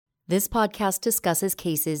This podcast discusses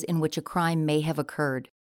cases in which a crime may have occurred.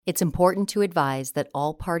 It's important to advise that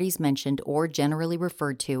all parties mentioned or generally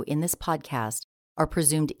referred to in this podcast are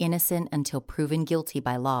presumed innocent until proven guilty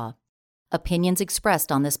by law. Opinions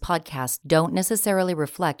expressed on this podcast don't necessarily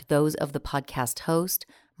reflect those of the podcast host,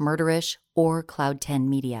 Murderish, or Cloud 10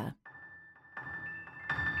 Media.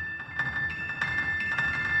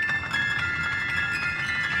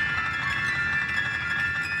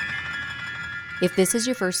 If this is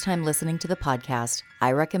your first time listening to the podcast,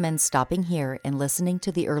 I recommend stopping here and listening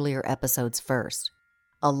to the earlier episodes first.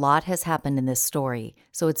 A lot has happened in this story,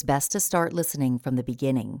 so it's best to start listening from the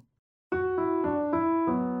beginning.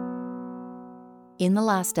 In the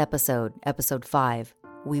last episode, episode 5,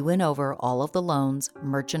 we went over all of the loans,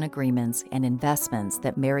 merchant agreements, and investments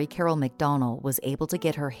that Mary Carol McDonnell was able to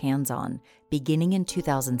get her hands on, beginning in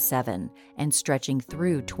 2007 and stretching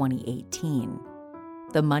through 2018.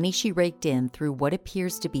 The money she raked in through what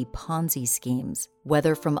appears to be Ponzi schemes,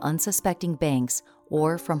 whether from unsuspecting banks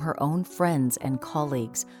or from her own friends and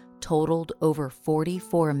colleagues, totaled over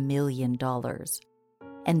 $44 million.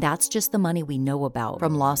 And that's just the money we know about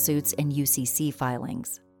from lawsuits and UCC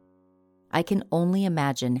filings. I can only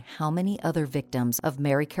imagine how many other victims of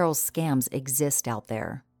Mary Carol's scams exist out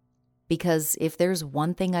there. Because if there's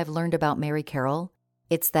one thing I've learned about Mary Carol,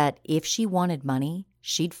 it's that if she wanted money,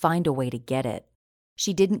 she'd find a way to get it.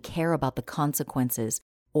 She didn't care about the consequences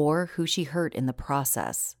or who she hurt in the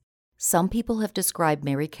process. Some people have described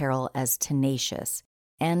Mary Carol as tenacious,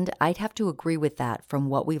 and I'd have to agree with that from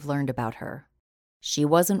what we've learned about her. She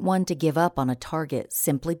wasn't one to give up on a target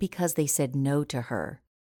simply because they said no to her.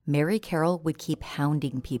 Mary Carol would keep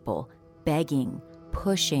hounding people, begging,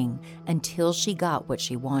 pushing, until she got what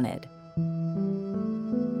she wanted.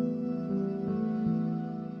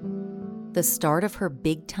 The start of her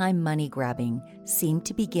big-time money grabbing seemed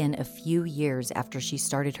to begin a few years after she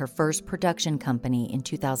started her first production company in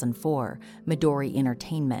 2004, Midori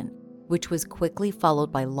Entertainment, which was quickly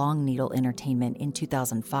followed by Long Needle Entertainment in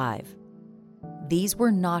 2005. These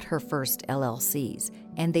were not her first LLCs,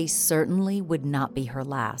 and they certainly would not be her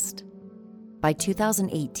last. By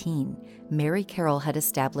 2018, Mary Carol had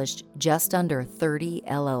established just under 30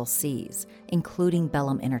 LLCs, including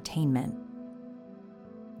Bellum Entertainment.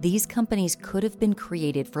 These companies could have been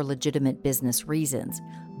created for legitimate business reasons,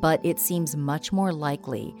 but it seems much more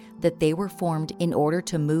likely that they were formed in order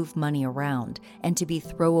to move money around and to be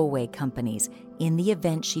throwaway companies in the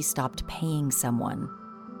event she stopped paying someone.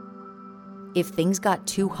 If things got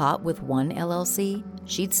too hot with one LLC,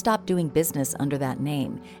 she'd stop doing business under that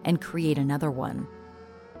name and create another one.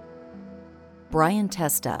 Brian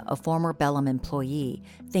Testa, a former Bellum employee,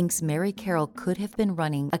 thinks Mary Carol could have been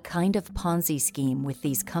running a kind of Ponzi scheme with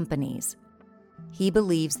these companies. He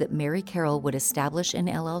believes that Mary Carol would establish an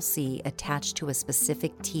LLC attached to a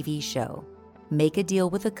specific TV show, make a deal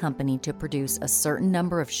with a company to produce a certain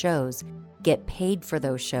number of shows, get paid for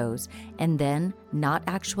those shows, and then not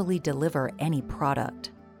actually deliver any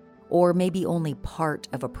product, or maybe only part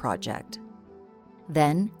of a project.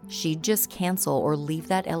 Then, she'd just cancel or leave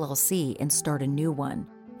that LLC and start a new one,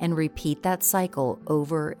 and repeat that cycle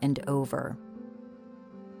over and over.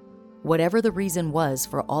 Whatever the reason was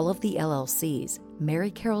for all of the LLCs, Mary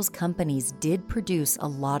Carol's companies did produce a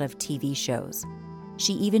lot of TV shows.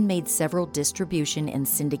 She even made several distribution and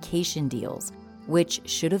syndication deals, which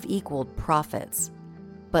should have equaled profits.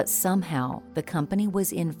 But somehow, the company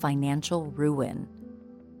was in financial ruin.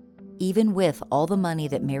 Even with all the money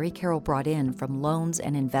that Mary Carol brought in from loans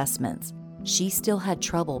and investments, she still had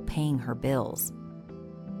trouble paying her bills.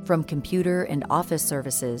 From computer and office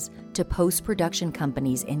services to post-production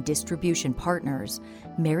companies and distribution partners,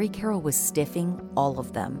 Mary Carol was stiffing all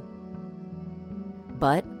of them.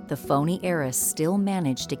 But the phony heiress still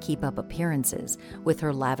managed to keep up appearances with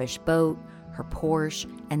her lavish boat, her Porsche,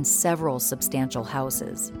 and several substantial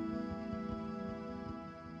houses.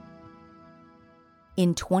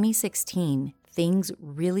 In 2016, things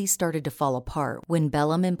really started to fall apart when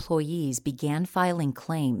Bellum employees began filing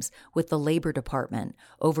claims with the Labor Department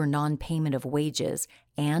over non-payment of wages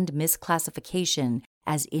and misclassification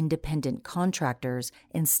as independent contractors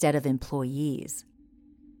instead of employees.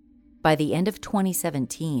 By the end of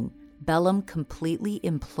 2017, Bellum completely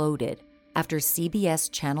imploded after CBS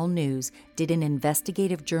Channel News did an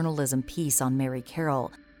investigative journalism piece on Mary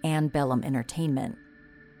Carol and Bellum Entertainment.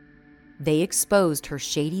 They exposed her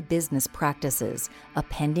shady business practices, a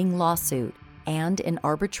pending lawsuit, and an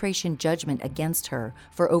arbitration judgment against her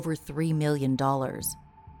for over $3 million.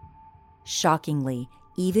 Shockingly,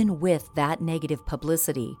 even with that negative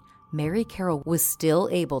publicity, Mary Carol was still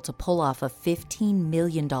able to pull off a $15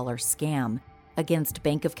 million scam, against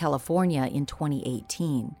Bank of California in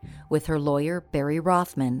 2018, with her lawyer Barry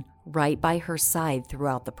Rothman right by her side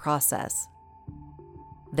throughout the process.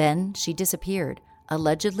 Then she disappeared,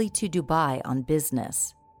 allegedly to Dubai on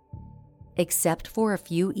business. Except for a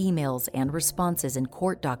few emails and responses in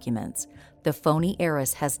court documents, the phony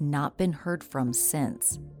heiress has not been heard from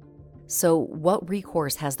since. So what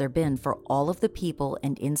recourse has there been for all of the people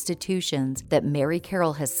and institutions that Mary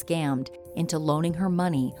Carroll has scammed into loaning her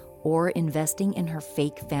money or investing in her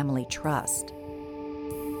fake family trust?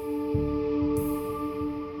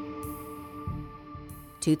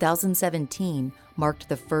 2017 marked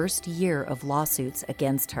the first year of lawsuits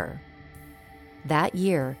against her. That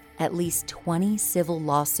year, at least 20 civil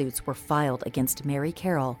lawsuits were filed against Mary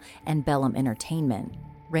Carroll and Bellum Entertainment,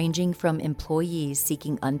 ranging from employees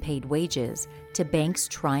seeking unpaid wages to banks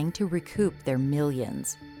trying to recoup their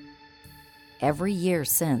millions. Every year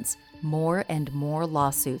since, more and more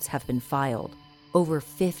lawsuits have been filed, over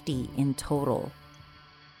 50 in total.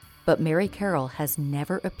 But Mary Carroll has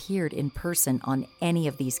never appeared in person on any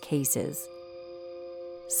of these cases.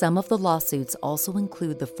 Some of the lawsuits also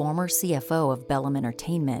include the former CFO of Bellum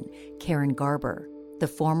Entertainment, Karen Garber, the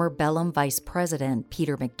former Bellum Vice President,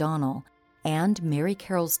 Peter McDonald, and Mary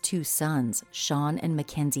Carroll's two sons, Sean and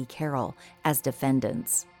Mackenzie Carroll, as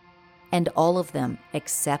defendants. And all of them,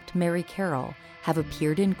 except Mary Carroll, have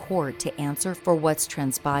appeared in court to answer for what's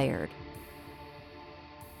transpired.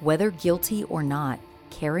 Whether guilty or not,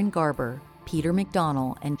 Karen Garber, Peter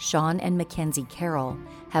McDonald, and Sean and Mackenzie Carroll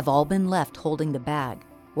have all been left holding the bag,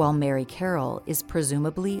 while Mary Carroll is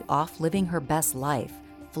presumably off living her best life,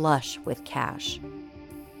 flush with cash.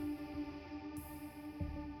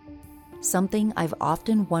 Something I've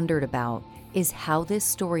often wondered about is how this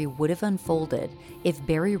story would have unfolded if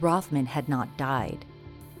Barry Rothman had not died.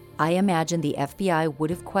 I imagine the FBI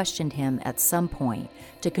would have questioned him at some point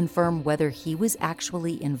to confirm whether he was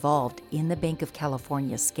actually involved in the Bank of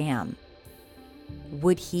California scam.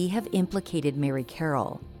 Would he have implicated Mary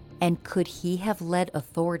Carroll, and could he have led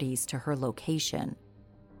authorities to her location?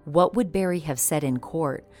 What would Barry have said in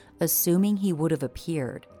court, assuming he would have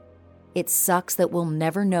appeared? It sucks that we'll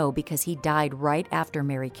never know because he died right after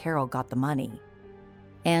Mary Carroll got the money.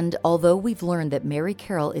 And although we've learned that Mary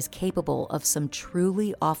Carroll is capable of some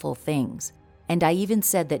truly awful things, and I even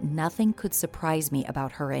said that nothing could surprise me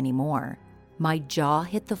about her anymore, my jaw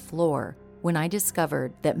hit the floor when I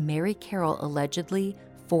discovered that Mary Carroll allegedly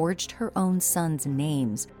forged her own sons'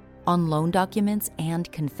 names on loan documents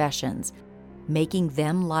and confessions, making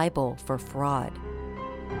them liable for fraud.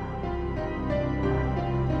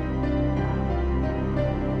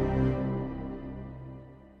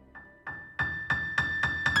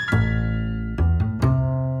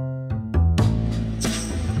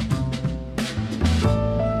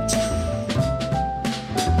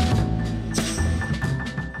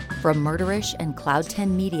 From Murderish and Cloud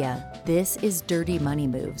 10 Media, this is Dirty Money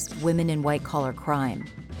Moves, Women in White Collar Crime,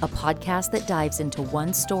 a podcast that dives into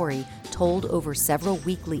one story told over several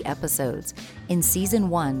weekly episodes. In Season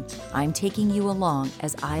 1, I'm taking you along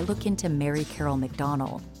as I look into Mary Carroll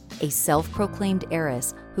McDonald, a self-proclaimed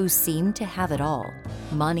heiress who seemed to have it all: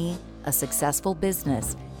 money, a successful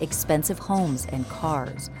business, expensive homes and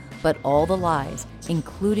cars. But all the lies,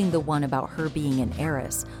 including the one about her being an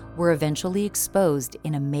heiress, were eventually exposed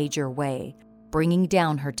in a major way, bringing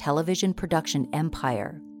down her television production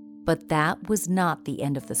empire. But that was not the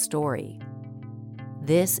end of the story.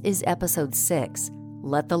 This is Episode 6,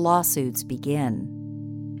 Let the Lawsuits Begin.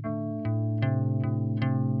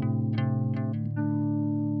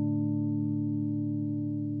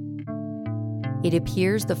 It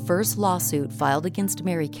appears the first lawsuit filed against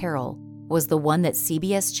Mary Carroll was the one that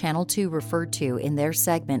CBS Channel 2 referred to in their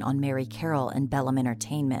segment on Mary Carroll and Bellum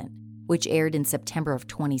Entertainment, which aired in September of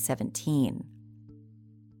 2017.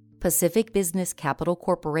 Pacific Business Capital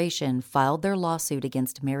Corporation filed their lawsuit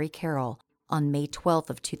against Mary Carroll on May 12th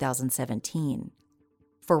of 2017.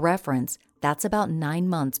 For reference, that's about 9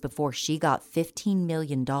 months before she got $15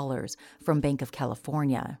 million from Bank of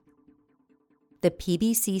California. The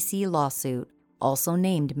PBCC lawsuit also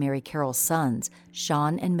named Mary Carroll's sons,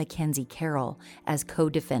 Sean and Mackenzie Carroll, as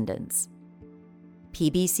co-defendants.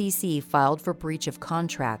 PBCC filed for breach of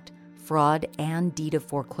contract, fraud, and deed of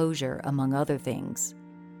foreclosure, among other things.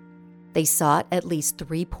 They sought at least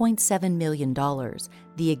 $3.7 million,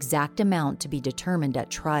 the exact amount to be determined at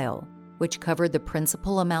trial, which covered the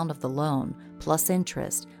principal amount of the loan, plus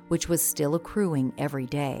interest, which was still accruing every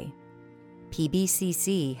day.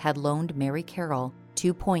 PBCC had loaned Mary Carroll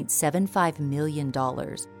 $2.75 million,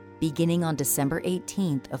 beginning on December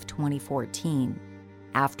 18th of 2014,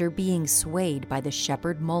 after being swayed by the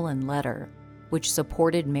Shepard-Mullen letter, which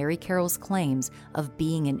supported Mary Carroll's claims of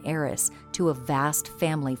being an heiress to a vast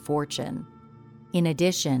family fortune. In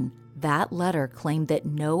addition, that letter claimed that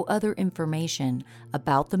no other information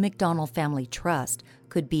about the McDonald Family Trust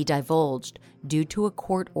could be divulged due to a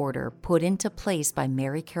court order put into place by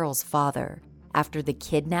Mary Carroll's father after the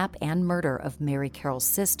kidnap and murder of Mary Carroll's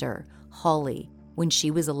sister, Holly, when she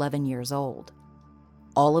was 11 years old.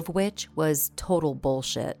 All of which was total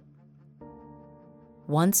bullshit.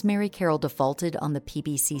 Once Mary Carroll defaulted on the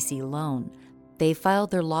PBCC loan, they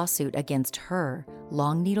filed their lawsuit against her,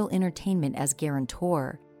 Long Needle Entertainment as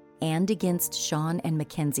guarantor, and against Sean and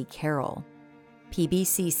Mackenzie Carroll.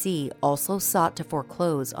 PBCC also sought to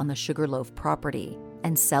foreclose on the Sugarloaf property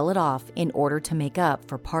and sell it off in order to make up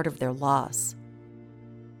for part of their loss.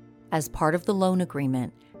 As part of the loan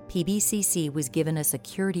agreement, PBCC was given a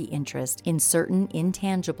security interest in certain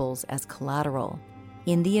intangibles as collateral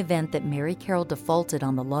in the event that Mary Carroll defaulted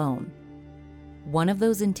on the loan. One of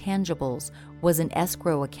those intangibles was an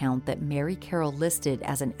escrow account that Mary Carroll listed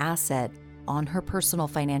as an asset on her personal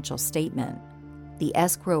financial statement. The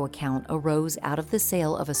escrow account arose out of the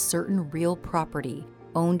sale of a certain real property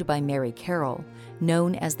owned by Mary Carroll,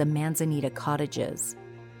 known as the Manzanita Cottages.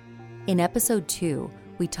 In episode 2,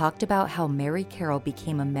 we talked about how Mary Carroll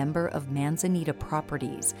became a member of Manzanita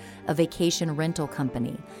Properties, a vacation rental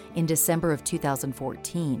company, in December of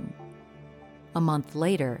 2014. A month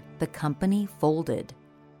later, the company folded.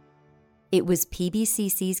 It was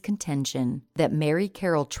PBCC's contention that Mary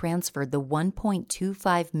Carroll transferred the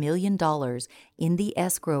 $1.25 million in the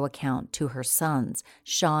escrow account to her sons,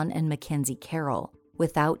 Sean and Mackenzie Carroll,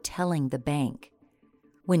 without telling the bank.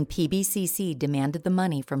 When PBCC demanded the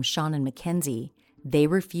money from Sean and Mackenzie, they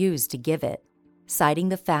refused to give it, citing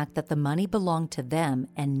the fact that the money belonged to them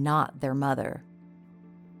and not their mother.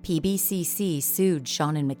 PBCC sued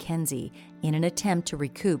Sean and Mackenzie in an attempt to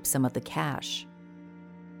recoup some of the cash.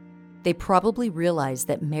 They probably realized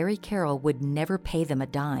that Mary Carroll would never pay them a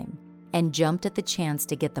dime and jumped at the chance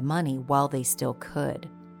to get the money while they still could.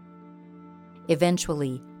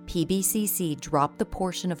 Eventually, PBCC dropped the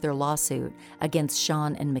portion of their lawsuit against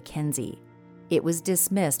Sean and Mackenzie. It was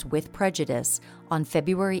dismissed with prejudice on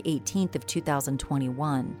February 18th of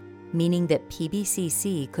 2021, meaning that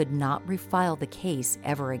PBCC could not refile the case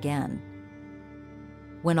ever again.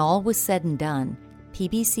 When all was said and done,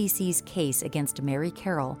 PBCC's case against Mary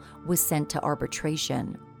Carroll was sent to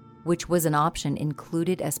arbitration, which was an option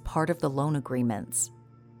included as part of the loan agreements.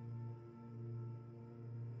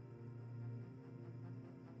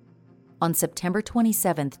 On September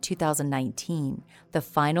 27, 2019, the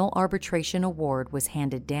final arbitration award was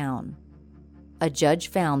handed down. A judge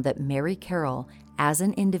found that Mary Carroll, as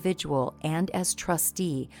an individual and as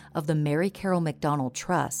trustee of the Mary Carroll McDonald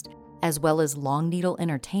Trust, as well as Long Needle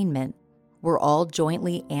Entertainment, were all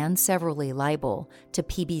jointly and severally liable to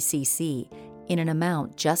PBCC in an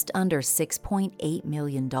amount just under $6.8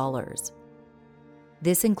 million.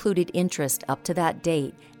 This included interest up to that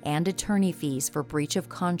date and attorney fees for breach of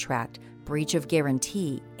contract, breach of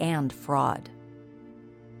guarantee, and fraud.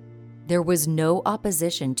 There was no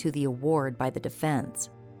opposition to the award by the defense.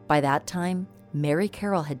 By that time, Mary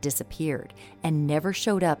Carroll had disappeared and never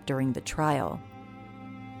showed up during the trial.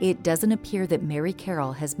 It doesn't appear that Mary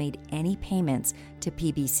Carroll has made any payments to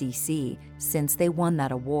PBCC since they won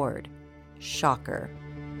that award. Shocker.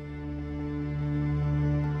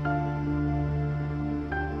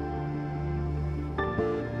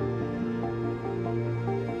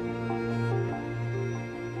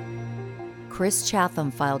 Chris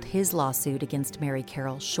Chatham filed his lawsuit against Mary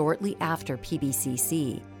Carroll shortly after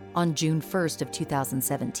PBCC on June 1st of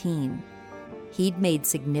 2017. He'd made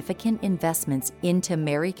significant investments into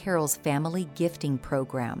Mary Carroll's family gifting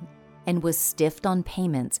program and was stiffed on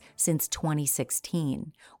payments since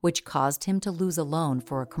 2016, which caused him to lose a loan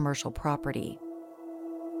for a commercial property.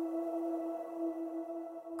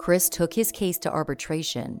 Chris took his case to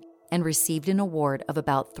arbitration and received an award of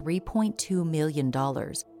about $3.2 million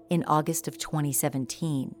in August of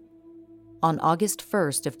 2017. On August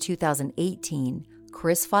 1st of 2018,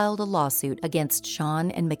 Chris filed a lawsuit against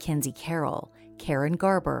Sean and Mackenzie Carroll, Karen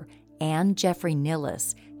Garber, and Jeffrey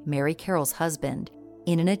Nilles, Mary Carroll's husband,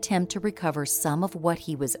 in an attempt to recover some of what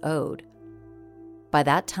he was owed. By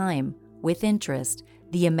that time, with interest,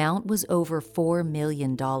 the amount was over $4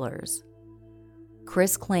 million.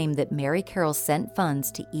 Chris claimed that Mary Carroll sent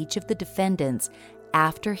funds to each of the defendants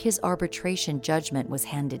after his arbitration judgment was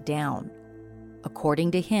handed down.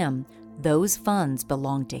 According to him, those funds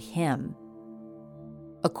belonged to him.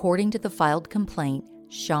 According to the filed complaint,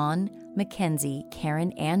 Sean, Mackenzie,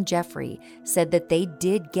 Karen, and Jeffrey said that they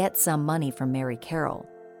did get some money from Mary Carroll,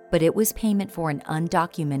 but it was payment for an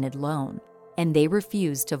undocumented loan, and they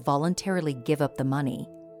refused to voluntarily give up the money.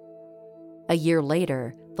 A year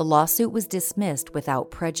later, the lawsuit was dismissed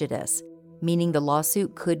without prejudice, meaning the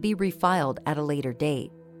lawsuit could be refiled at a later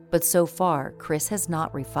date, but so far, Chris has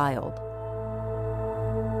not refiled.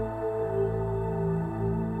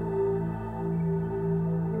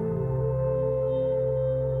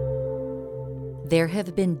 There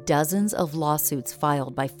have been dozens of lawsuits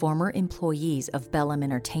filed by former employees of Bellum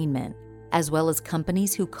Entertainment, as well as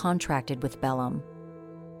companies who contracted with Bellum.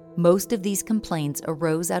 Most of these complaints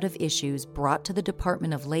arose out of issues brought to the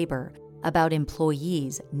Department of Labor about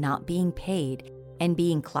employees not being paid and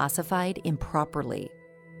being classified improperly.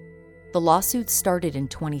 The lawsuits started in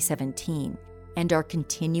 2017 and are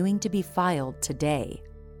continuing to be filed today.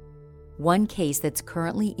 One case that's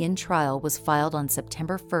currently in trial was filed on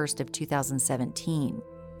September 1st of 2017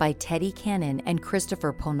 by Teddy Cannon and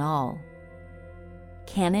Christopher Ponal.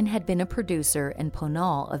 Cannon had been a producer and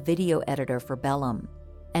Ponal a video editor for Bellum,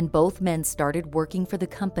 and both men started working for the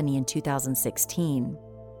company in 2016.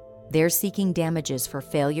 They're seeking damages for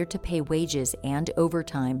failure to pay wages and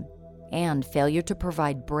overtime, and failure to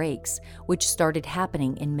provide breaks, which started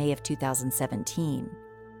happening in May of 2017.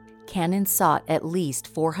 Cannon sought at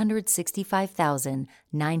least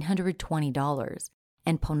 $465,920,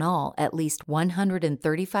 and Ponal at least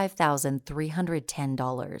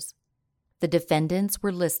 $135,310. The defendants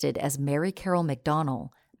were listed as Mary Carol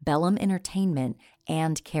McDonnell, Bellum Entertainment,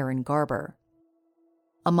 and Karen Garber.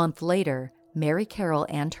 A month later, Mary Carol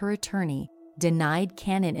and her attorney denied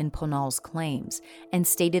Cannon and Ponal's claims and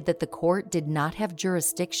stated that the court did not have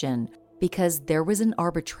jurisdiction because there was an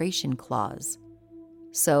arbitration clause.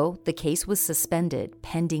 So, the case was suspended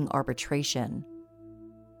pending arbitration.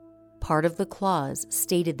 Part of the clause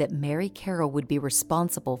stated that Mary Carol would be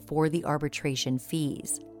responsible for the arbitration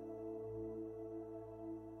fees.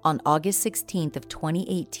 On August 16th of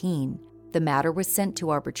 2018, the matter was sent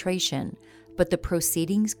to arbitration, but the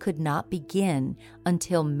proceedings could not begin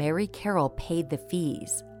until Mary Carol paid the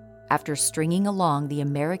fees, after stringing along the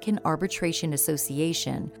American Arbitration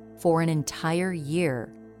Association for an entire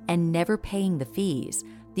year and never paying the fees.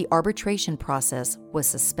 The arbitration process was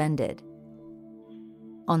suspended.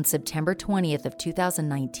 On September 20th of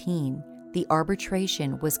 2019, the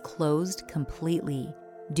arbitration was closed completely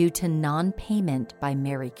due to non-payment by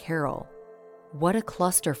Mary Carol. What a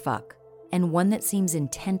clusterfuck, and one that seems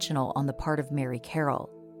intentional on the part of Mary Carol,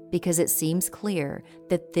 because it seems clear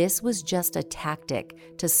that this was just a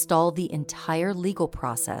tactic to stall the entire legal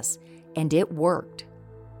process, and it worked.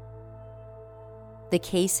 The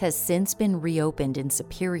case has since been reopened in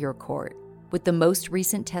Superior Court, with the most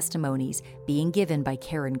recent testimonies being given by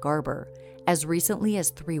Karen Garber, as recently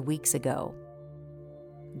as 3 weeks ago.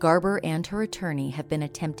 Garber and her attorney have been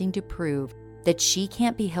attempting to prove that she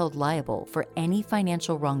can't be held liable for any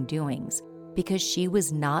financial wrongdoings because she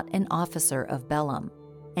was not an officer of Bellum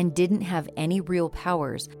and didn't have any real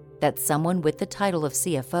powers that someone with the title of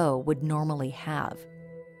CFO would normally have.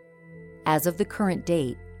 As of the current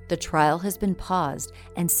date, the trial has been paused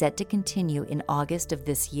and set to continue in August of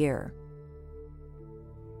this year.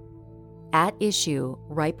 At issue,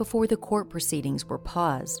 right before the court proceedings were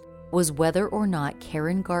paused, was whether or not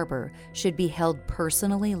Karen Garber should be held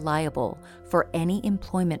personally liable for any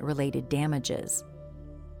employment-related damages.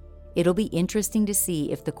 It'll be interesting to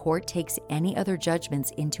see if the court takes any other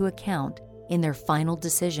judgments into account in their final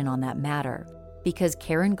decision on that matter, because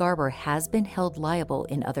Karen Garber has been held liable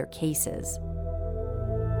in other cases.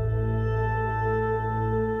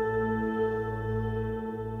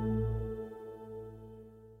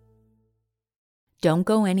 Don't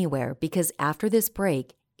go anywhere, because after this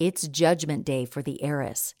break, it's Judgment Day for the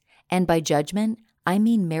heiress. And by judgment, I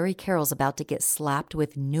mean Mary Carol's about to get slapped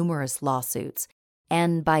with numerous lawsuits.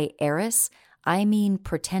 And by heiress, I mean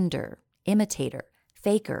pretender, imitator,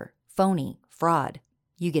 faker, phony, fraud.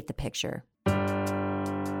 You get the picture.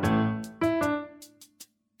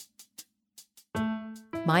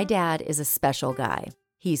 My dad is a special guy.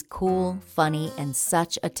 He's cool, funny, and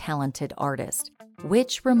such a talented artist.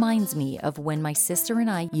 Which reminds me of when my sister and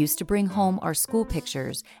I used to bring home our school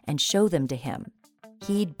pictures and show them to him.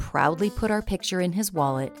 He'd proudly put our picture in his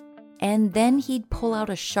wallet, and then he'd pull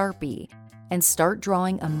out a Sharpie and start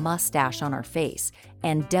drawing a mustache on our face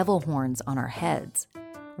and devil horns on our heads.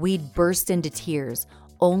 We'd burst into tears,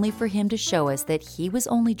 only for him to show us that he was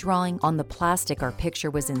only drawing on the plastic our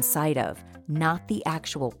picture was inside of, not the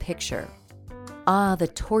actual picture. Ah, the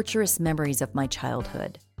torturous memories of my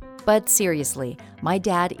childhood. But seriously, my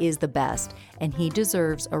dad is the best, and he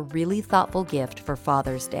deserves a really thoughtful gift for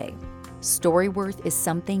Father's Day. Storyworth is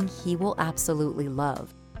something he will absolutely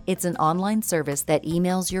love, It's an online service that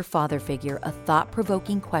emails your father figure a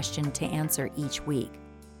thought-provoking question to answer each week.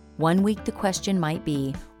 One week the question might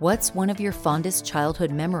be, what's one of your fondest childhood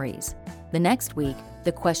memories? The next week,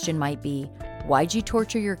 the question might be, why'd you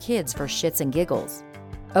torture your kids for shits and giggles?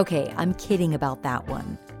 Okay, I'm kidding about that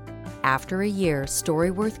one. After a year,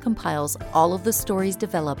 Storyworth compiles all of the stories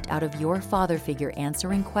developed out of your father figure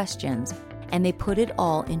answering questions, and they put it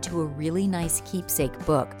all into a really nice keepsake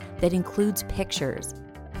book that includes pictures.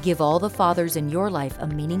 Give all the fathers in your life a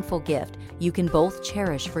meaningful gift you can both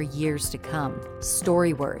cherish for years to come.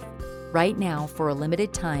 Storyworth. Right now, for a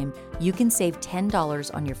limited time, you can save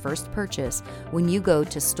 $10 on your first purchase when you go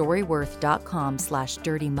to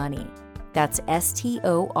storyworth.com/dirtymoney. That's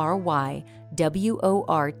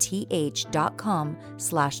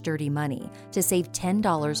STORYWORTH.com/dirtymoney to save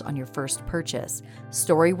 $10 on your first purchase.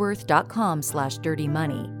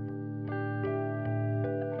 Storyworth.com/dirtymoney.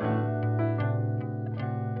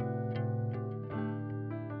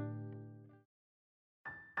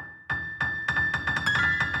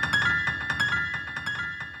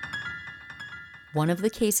 One of the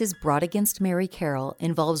cases brought against Mary Carroll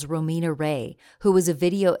involves Romina Ray, who was a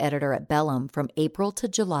video editor at Bellum from April to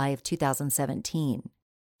July of 2017.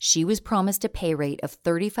 She was promised a pay rate of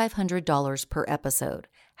 $3,500 per episode.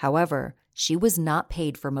 However, she was not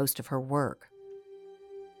paid for most of her work.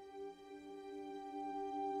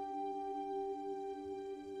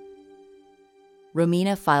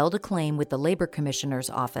 Romina filed a claim with the Labor Commissioner's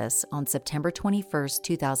Office on September 21,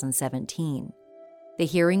 2017. The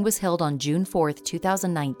hearing was held on June 4,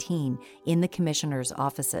 2019, in the Commissioner's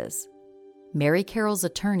offices. Mary Carroll's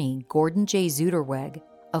attorney, Gordon J. Zuderweg,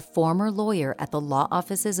 a former lawyer at the law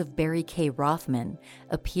offices of Barry K. Rothman,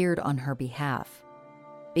 appeared on her behalf.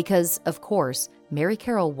 Because, of course, Mary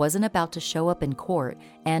Carroll wasn't about to show up in court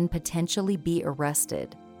and potentially be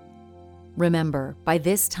arrested. Remember, by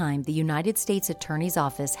this time, the United States Attorney's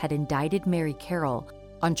Office had indicted Mary Carroll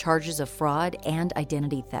on charges of fraud and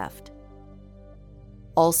identity theft.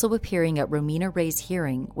 Also appearing at Romina Ray's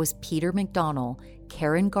hearing was Peter McDonald,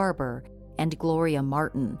 Karen Garber, and Gloria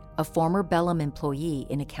Martin, a former Bellum employee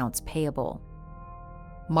in accounts payable.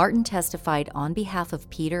 Martin testified on behalf of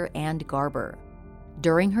Peter and Garber.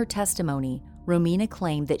 During her testimony, Romina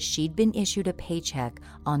claimed that she'd been issued a paycheck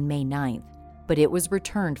on May 9th, but it was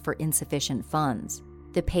returned for insufficient funds.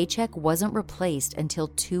 The paycheck wasn't replaced until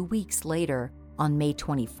 2 weeks later, on May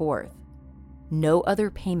 24th. No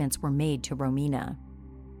other payments were made to Romina.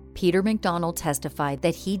 Peter McDonald testified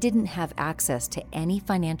that he didn't have access to any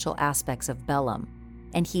financial aspects of Bellum,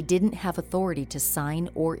 and he didn't have authority to sign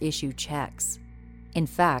or issue checks. In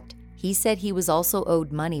fact, he said he was also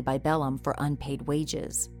owed money by Bellum for unpaid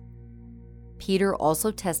wages. Peter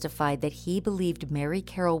also testified that he believed Mary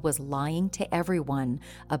Carroll was lying to everyone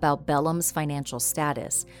about Bellum's financial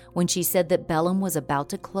status when she said that Bellum was about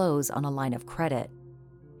to close on a line of credit.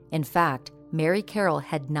 In fact, Mary Carroll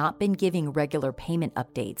had not been giving regular payment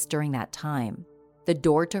updates during that time. The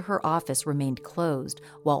door to her office remained closed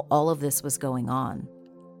while all of this was going on.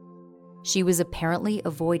 She was apparently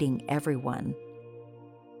avoiding everyone.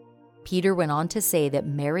 Peter went on to say that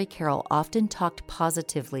Mary Carroll often talked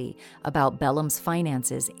positively about Bellum's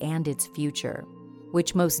finances and its future,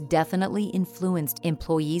 which most definitely influenced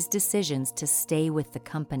employees' decisions to stay with the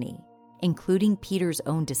company, including Peter's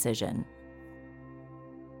own decision.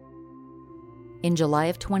 In July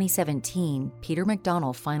of 2017, Peter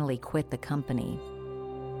McDonald finally quit the company.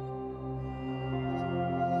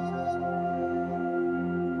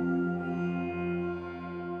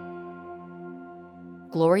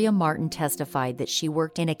 Gloria Martin testified that she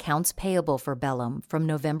worked in accounts payable for Bellum from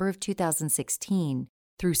November of 2016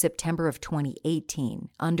 through September of 2018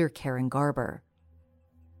 under Karen Garber.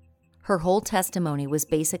 Her whole testimony was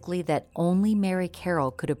basically that only Mary Carroll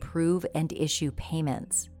could approve and issue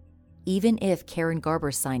payments. Even if Karen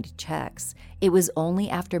Garber signed checks, it was only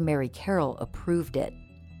after Mary Carroll approved it.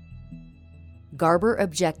 Garber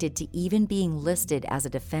objected to even being listed as a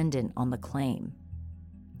defendant on the claim.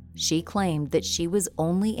 She claimed that she was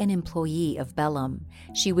only an employee of Bellum.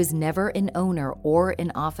 She was never an owner or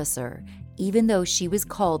an officer, even though she was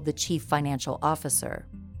called the chief financial officer.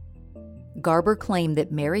 Garber claimed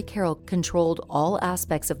that Mary Carroll controlled all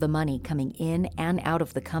aspects of the money coming in and out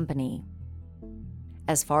of the company.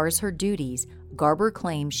 As far as her duties, Garber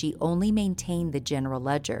claimed she only maintained the general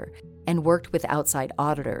ledger and worked with outside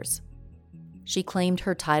auditors. She claimed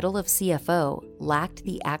her title of CFO lacked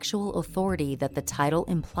the actual authority that the title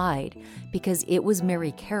implied because it was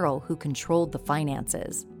Mary Carroll who controlled the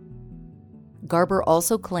finances. Garber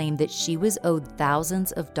also claimed that she was owed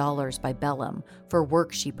thousands of dollars by Bellum for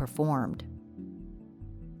work she performed.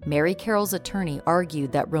 Mary Carroll's attorney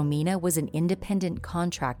argued that Romina was an independent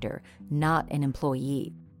contractor, not an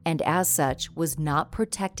employee, and as such was not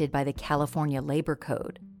protected by the California Labor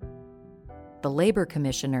Code. The labor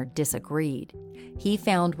commissioner disagreed. He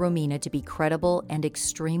found Romina to be credible and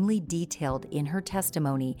extremely detailed in her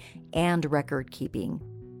testimony and record keeping.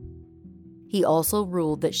 He also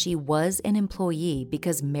ruled that she was an employee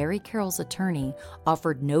because Mary Carroll's attorney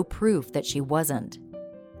offered no proof that she wasn't.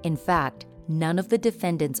 In fact, none of the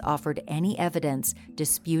defendants offered any evidence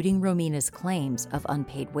disputing Romina's claims of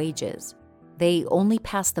unpaid wages. They only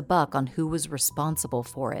passed the buck on who was responsible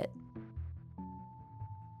for it.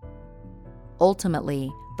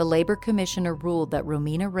 Ultimately, the labor commissioner ruled that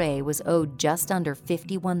Romina Ray was owed just under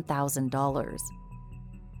 $51,000.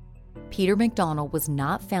 Peter McDonald was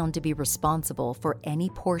not found to be responsible for any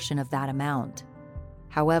portion of that amount.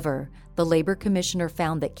 However, the labor commissioner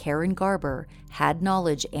found that Karen Garber had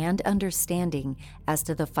knowledge and understanding as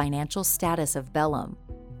to the financial status of Bellum,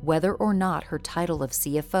 whether or not her title of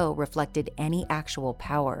CFO reflected any actual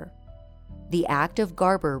power. The act of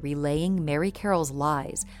Garber relaying Mary Carroll's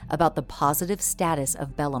lies about the positive status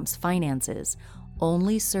of Bellum's finances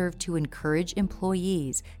only served to encourage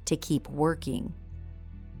employees to keep working.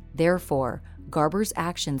 Therefore, Garber's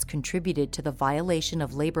actions contributed to the violation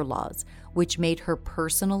of labor laws, which made her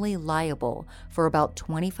personally liable for about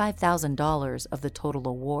 $25,000 of the total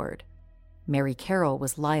award. Mary Carroll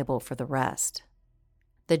was liable for the rest.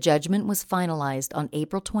 The judgment was finalized on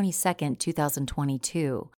April 22,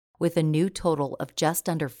 2022, with a new total of just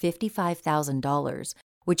under $55,000,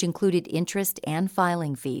 which included interest and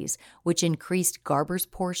filing fees, which increased Garber's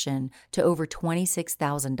portion to over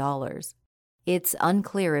 $26,000. It's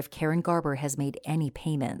unclear if Karen Garber has made any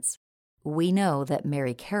payments. We know that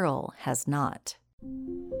Mary Carroll has not.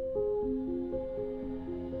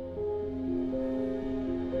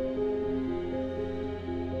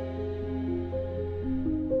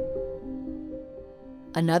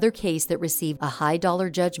 Another case that received a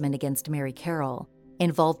high-dollar judgment against Mary Carroll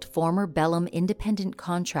involved former Bellum independent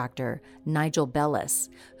contractor Nigel Bellis,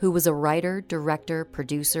 who was a writer, director,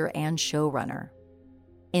 producer, and showrunner.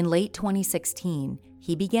 In late 2016,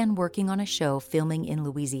 he began working on a show filming in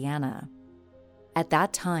Louisiana. At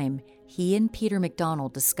that time, he and Peter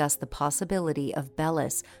McDonald discussed the possibility of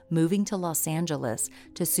Bellis moving to Los Angeles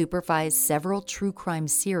to supervise several true crime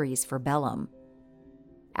series for Bellum.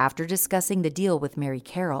 After discussing the deal with Mary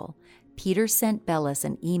Carroll, Peter sent Bellis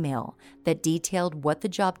an email that detailed what the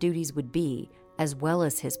job duties would be, as well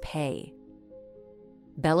as his pay.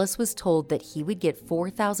 Bellis was told that he would get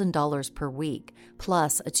 $4,000 per week,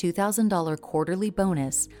 plus a $2,000 quarterly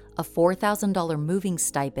bonus, a $4,000 moving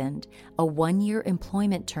stipend, a one-year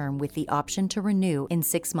employment term with the option to renew in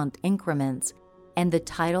 6-month increments, and the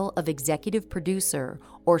title of executive producer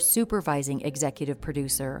or supervising executive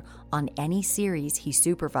producer on any series he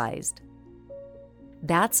supervised.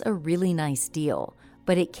 That's a really nice deal,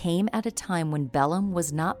 but it came at a time when Bellum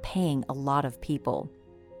was not paying a lot of people.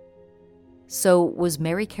 So was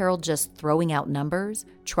Mary Carroll just throwing out numbers,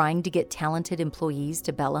 trying to get talented employees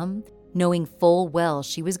to Bellum, knowing full well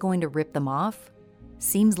she was going to rip them off?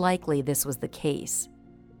 Seems likely this was the case.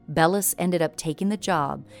 Bellis ended up taking the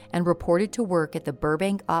job and reported to work at the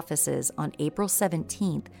Burbank offices on April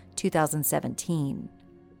 17, 2017.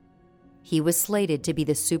 He was slated to be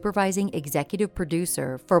the supervising executive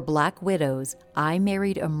producer for Black Widow's I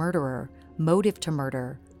Married a Murderer, Motive to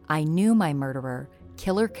Murder, I Knew My Murderer,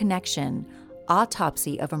 Killer Connection,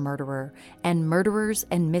 Autopsy of a Murderer, and Murderers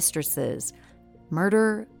and Mistresses,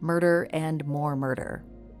 Murder, Murder, and More Murder.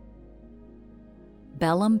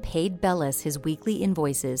 Bellum paid Bellis his weekly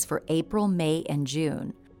invoices for April, May, and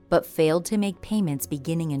June, but failed to make payments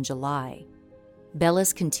beginning in July.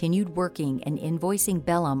 Bellis continued working and invoicing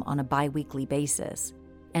Bellum on a bi-weekly basis,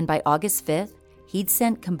 and by August 5th, he'd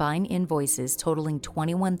sent combined invoices totaling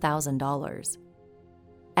 $21,000.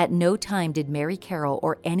 At no time did Mary Carroll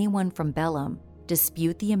or anyone from Bellum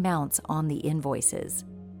dispute the amounts on the invoices.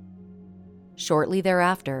 Shortly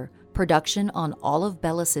thereafter, production on all of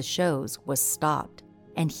Bellis's shows was stopped,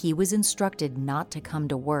 and he was instructed not to come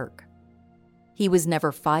to work. He was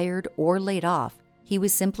never fired or laid off. He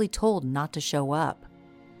was simply told not to show up.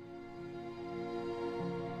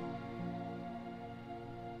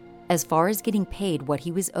 As far as getting paid what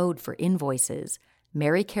he was owed for invoices,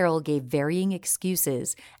 Mary Carroll gave varying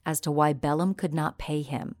excuses as to why Bellum could not pay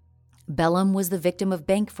him. Bellum was the victim of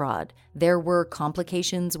bank fraud, there were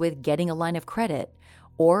complications with getting a line of credit,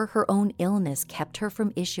 or her own illness kept her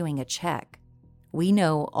from issuing a check. We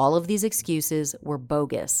know all of these excuses were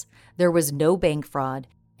bogus. There was no bank fraud,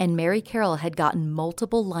 and Mary Carroll had gotten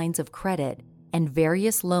multiple lines of credit and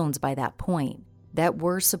various loans by that point. that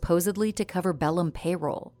were supposedly to cover Bellum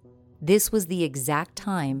payroll. This was the exact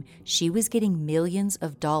time she was getting millions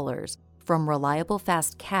of dollars from Reliable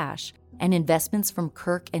Fast Cash and investments from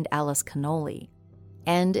Kirk and Alice Cannoli.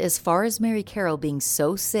 And as far as Mary Carroll being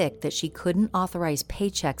so sick that she couldn't authorize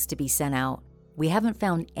paychecks to be sent out, we haven't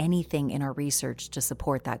found anything in our research to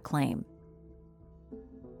support that claim.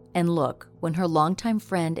 And look, when her longtime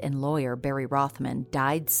friend and lawyer, Barry Rothman,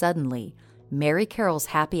 died suddenly, Mary Carroll's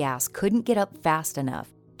happy ass couldn't get up fast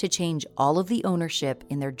enough to change all of the ownership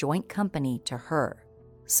in their joint company to her.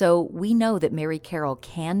 So we know that Mary Carroll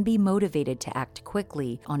can be motivated to act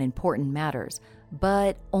quickly on important matters,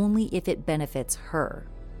 but only if it benefits her.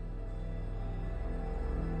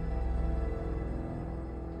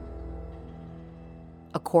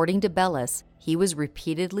 According to Bellis, he was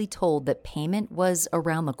repeatedly told that payment was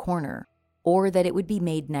around the corner, or that it would be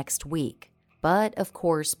made next week, but of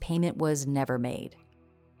course payment was never made.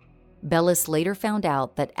 Bellis later found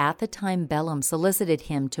out that at the time Bellum solicited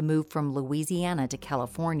him to move from Louisiana to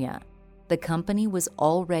California, the company was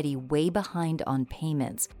already way behind on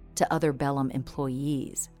payments to other Bellum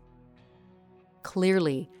employees.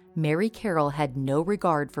 Clearly, Mary Carroll had no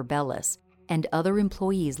regard for Bellis and other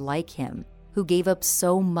employees like him who gave up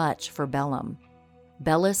so much for Bellum.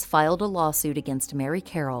 Bellis filed a lawsuit against Mary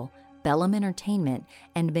Carroll, Bellum Entertainment,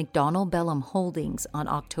 and McDonnell Bellum Holdings on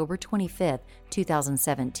October 25,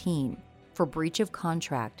 2017, for breach of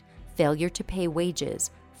contract, failure to pay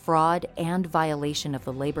wages, fraud, and violation of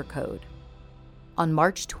the Labor Code. On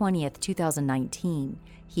March 20, 2019,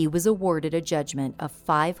 he was awarded a judgment of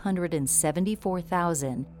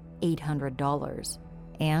 $574,800.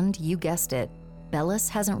 And you guessed it, Bellis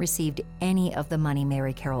hasn't received any of the money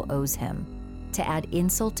Mary Carroll owes him. To add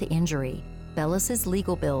insult to injury, Bellis's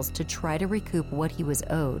legal bills to try to recoup what he was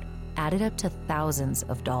owed added up to thousands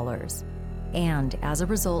of dollars. And as a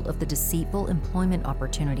result of the deceitful employment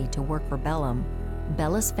opportunity to work for Bellum,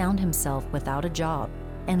 Bellis found himself without a job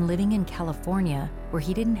and living in California where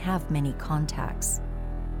he didn't have many contacts.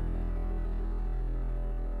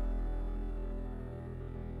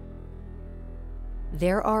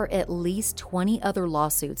 There are at least 20 other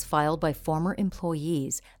lawsuits filed by former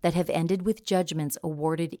employees that have ended with judgments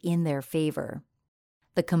awarded in their favor.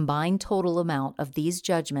 The combined total amount of these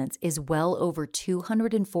judgments is well over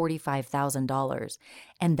 $245,000,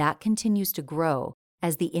 and that continues to grow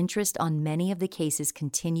as the interest on many of the cases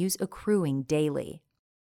continues accruing daily.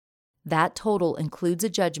 That total includes a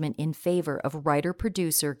judgment in favor of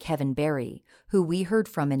writer-producer Kevin Barry, who we heard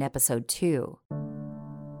from in episode 2.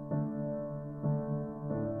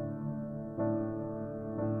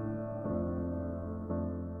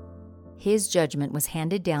 His judgment was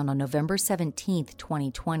handed down on November 17,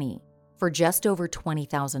 2020, for just over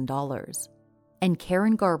 $20,000. And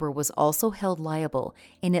Karen Garber was also held liable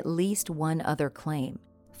in at least one other claim,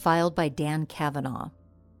 filed by Dan Kavanaugh.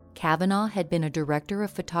 Kavanaugh had been a director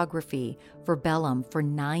of photography for Bellum for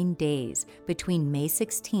 9 days between May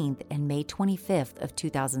 16th and May 25th of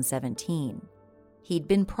 2017. He'd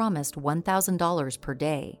been promised $1,000 per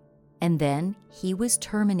day, and then he was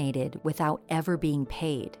terminated without ever being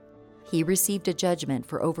paid. He received a judgment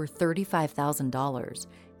for over $35,000.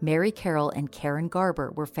 Mary Carroll and Karen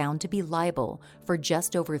Garber were found to be liable for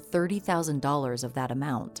just over $30,000 of that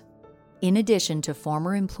amount. In addition to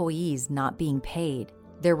former employees not being paid,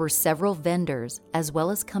 there were several vendors as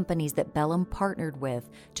well as companies that Bellum partnered with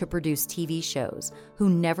to produce TV shows who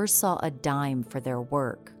never saw a dime for their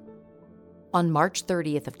work. On March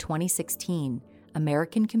 30th of 2016,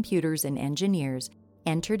 American Computers and Engineers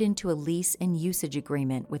entered into a lease and usage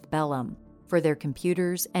agreement with Bellum for their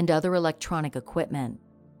computers and other electronic equipment.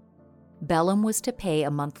 Bellum was to pay a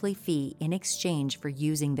monthly fee in exchange for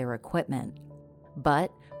using their equipment.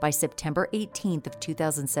 But by September 18th of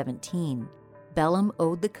 2017, Bellum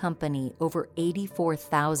owed the company over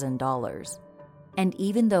 $84,000. And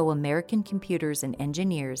even though American Computers and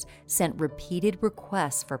Engineers sent repeated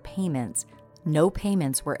requests for payments, no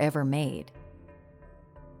payments were ever made.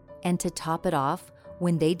 And to top it off,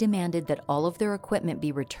 when they demanded that all of their equipment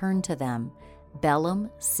be returned to them, Bellum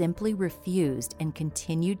simply refused and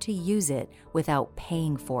continued to use it without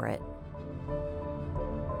paying for it.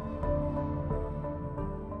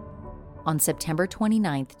 On September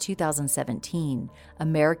 29, 2017,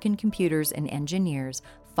 American Computers and Engineers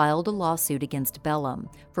filed a lawsuit against Bellum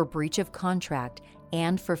for breach of contract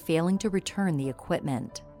and for failing to return the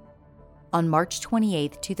equipment. On March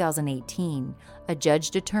 28, 2018, a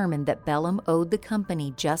judge determined that Bellum owed the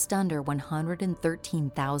company just under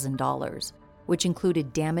 $113,000, which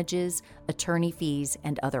included damages, attorney fees,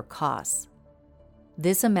 and other costs.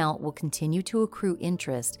 This amount will continue to accrue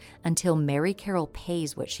interest until Mary Carroll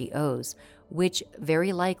pays what she owes, which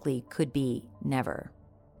very likely could be never.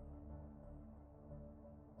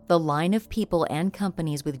 The line of people and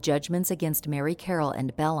companies with judgments against Mary Carroll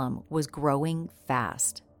and Bellum was growing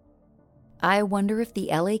fast. I wonder if the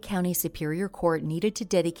LA County Superior Court needed to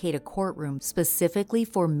dedicate a courtroom specifically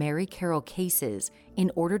for Mary Carroll cases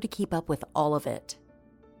in order to keep up with all of it.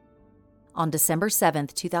 On December 7,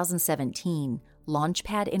 2017,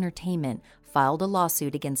 Launchpad Entertainment filed a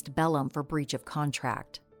lawsuit against Bellum for breach of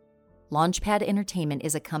contract. Launchpad Entertainment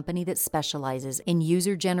is a company that specializes in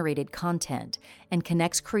user-generated content and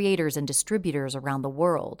connects creators and distributors around the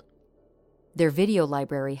world. Their video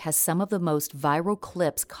library has some of the most viral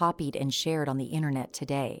clips copied and shared on the internet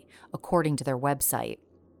today, according to their website.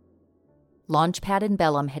 Launchpad and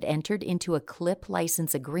Bellum had entered into a clip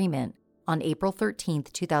license agreement on April 13,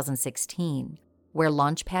 2016, where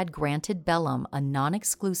Launchpad granted Bellum a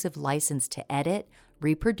non-exclusive license to edit,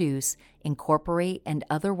 reproduce, incorporate, and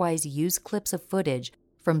otherwise use clips of footage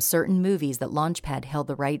from certain movies that Launchpad held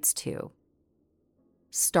the rights to.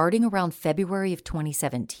 Starting around February of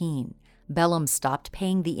 2017, Bellum stopped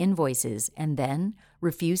paying the invoices and then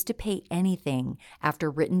refused to pay anything after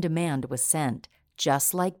written demand was sent,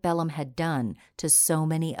 just like Bellum had done to so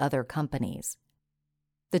many other companies.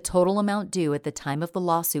 The total amount due at the time of the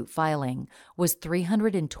lawsuit filing was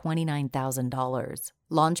 $329,000.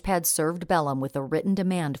 Launchpad served Bellum with a written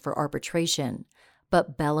demand for arbitration,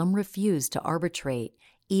 but Bellum refused to arbitrate,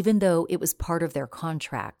 even though it was part of their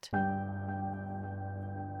contract.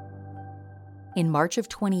 In March of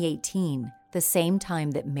 2018, the same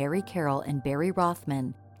time that Mary Carroll and Barry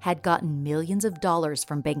Rothman had gotten millions of dollars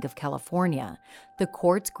from Banc of California, the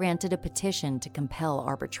courts granted a petition to compel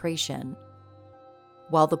arbitration.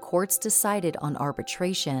 While the courts decided on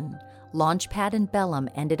arbitration, Launchpad and Bellum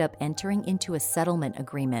ended up entering into a settlement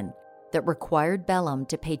agreement that required Bellum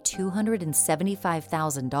to pay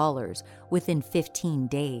 $275,000 within 15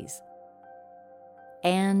 days.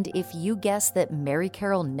 And if you guess that Mary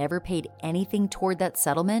Carroll never paid anything toward that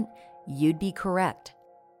settlement, you'd be correct.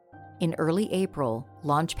 In early April,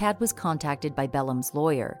 Launchpad was contacted by Bellum's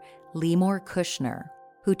lawyer, Lemore Kushner,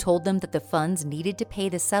 who told them that the funds needed to pay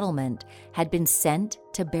the settlement had been sent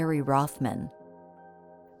to Barry Rothman.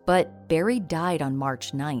 But Barry died on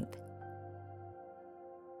March 9th.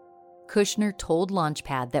 Kushner told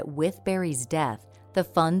Launchpad that with Barry's death, the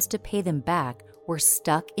funds to pay them back were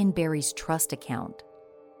stuck in Barry's trust account.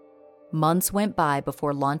 Months went by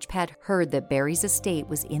before Launchpad heard that Barry's estate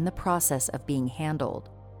was in the process of being handled,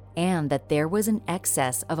 and that there was an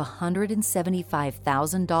excess of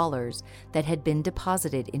 $175,000 that had been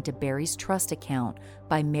deposited into Barry's trust account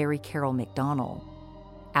by Mary Carroll McDonald.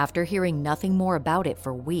 After hearing nothing more about it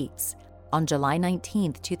for weeks, on July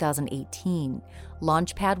 19, 2018,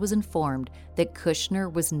 Launchpad was informed that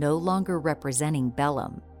Kushner was no longer representing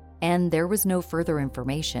Bellum, and there was no further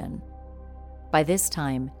information. By this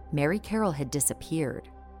time, Mary Carroll had disappeared.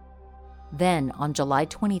 Then, on July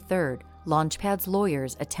 23rd, Launchpad's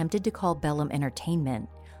lawyers attempted to call Bellum Entertainment,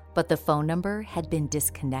 but the phone number had been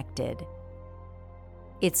disconnected.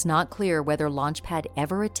 It's not clear whether Launchpad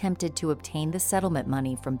ever attempted to obtain the settlement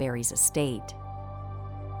money from Barry's estate.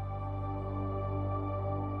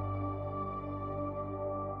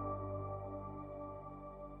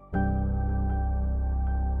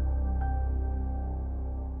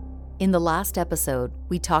 In the last episode,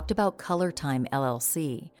 we talked about Color Time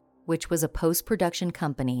LLC, which was a post-production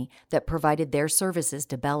company that provided their services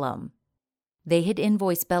to Bellum. They had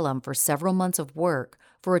invoiced Bellum for several months of work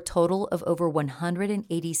for a total of over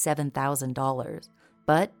 $187,000,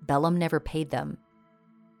 but Bellum never paid them.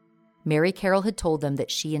 Mary Carroll had told them that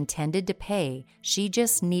she intended to pay, she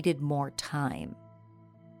just needed more time.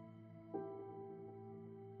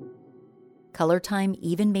 Color Time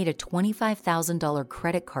even made a $25,000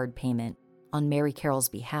 credit card payment on Mary Carroll's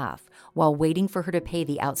behalf while waiting for her to pay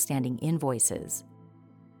the outstanding invoices.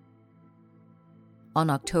 On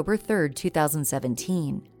October 3,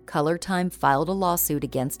 2017, Color Time filed a lawsuit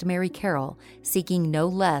against Mary Carroll seeking no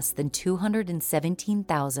less than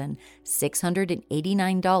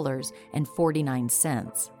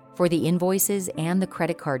 $217,689.49 for the invoices and the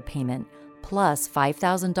credit card payment, plus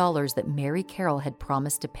 $5,000 that Mary Carroll had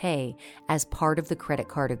promised to pay as part of the credit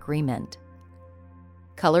card agreement.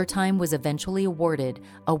 Color Time was eventually awarded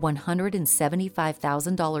a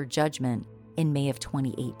 $175,000 judgment in May of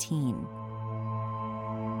 2018.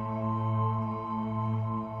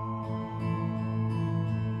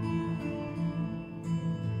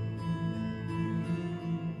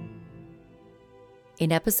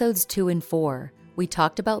 In episodes 2 and 4, we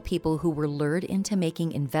talked about people who were lured into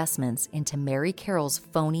making investments into Mary Carroll's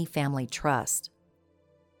phony family trust.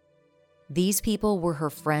 These people were her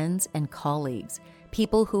friends and colleagues,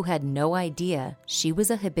 people who had no idea she was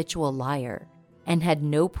a habitual liar and had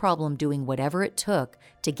no problem doing whatever it took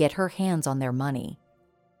to get her hands on their money.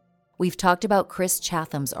 We've talked about Chris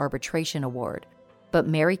Chatham's arbitration award, but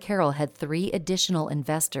Mary Carroll had 3 additional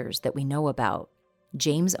investors that we know about: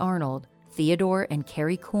 James Arnold, Theodore and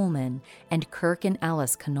Carrie Kuhlman, and Kirk and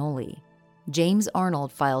Alice Connolly. James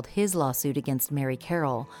Arnold filed his lawsuit against Mary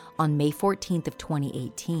Carroll on May 14th of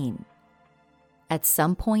 2018. At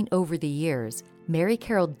some point over the years, Mary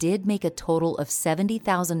Carroll did make a total of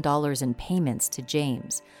 $70,000 in payments to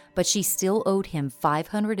James, but she still owed him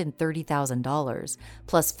 $530,000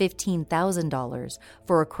 plus $15,000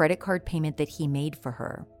 for a credit card payment that he made for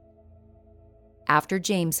her. After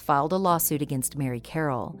James filed a lawsuit against Mary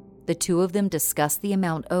Carroll, the two of them discussed the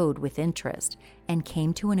amount owed with interest and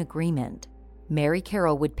came to an agreement. Mary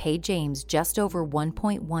Carroll would pay James just over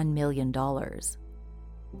 $1.1 million.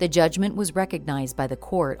 The judgment was recognized by the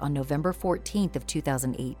court on November 14th of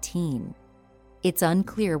 2018. It's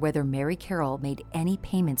unclear whether Mary Carroll made any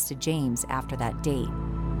payments to James after that date.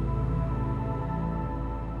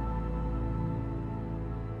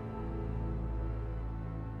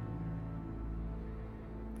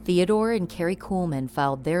 Theodore and Carrie Kuhlman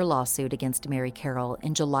filed their lawsuit against Mary Carroll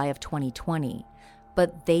in July of 2020,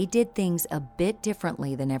 but they did things a bit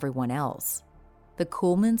differently than everyone else. The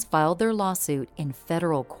Kuhlmans filed their lawsuit in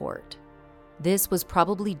federal court. This was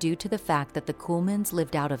probably due to the fact that the Kuhlmans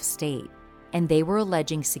lived out of state, and they were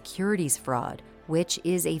alleging securities fraud, which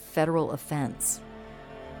is a federal offense.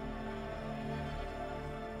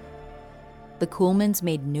 The Kuhlmans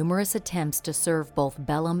made numerous attempts to serve both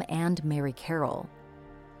Bellum and Mary Carroll.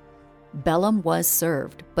 Bellum was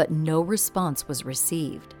served, but no response was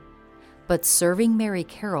received. But serving Mary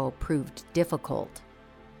Carroll proved difficult.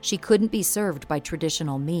 She couldn't be served by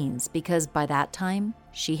traditional means because by that time,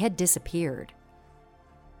 she had disappeared.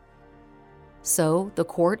 So, the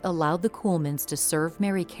court allowed the Kuhlmans to serve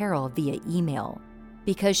Mary Carroll via email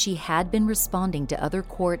because she had been responding to other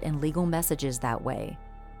court and legal messages that way.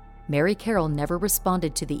 Mary Carroll never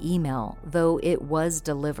responded to the email, though it was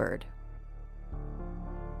delivered.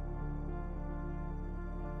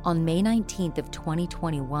 On May 19th of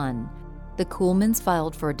 2021, the Kuhlmans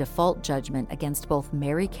filed for a default judgment against both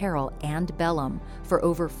Mary Carroll and Bellum for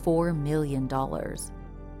over $4 million.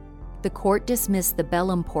 The court dismissed the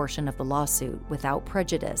Bellum portion of the lawsuit without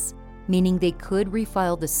prejudice, meaning they could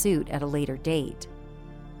refile the suit at a later date.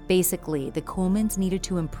 Basically, the Kuhlmans needed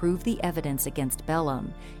to improve the evidence against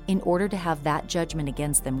Bellum in order to have that judgment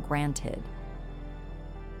against them granted.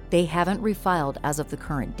 They haven't refiled as of the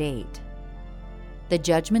current date. The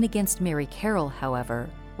judgment against Mary Carroll, however,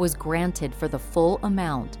 was granted for the full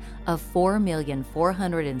amount of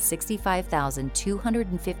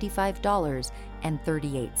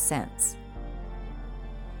 $4,465,255.38.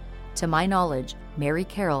 To my knowledge, Mary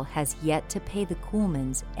Carroll has yet to pay the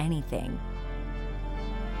Kuhlmans anything.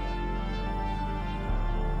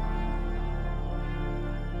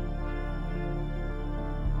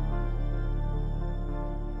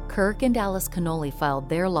 Kirk and Alice Connolly filed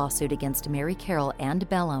their lawsuit against Mary Carroll and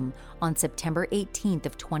Bellum on September 18th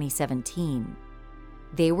of 2017.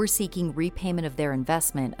 They were seeking repayment of their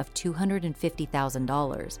investment of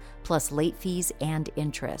 $250,000 plus late fees and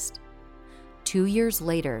interest. 2 years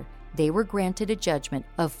later, they were granted a judgment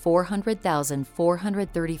of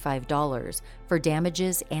 $400,435 for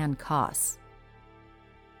damages and costs.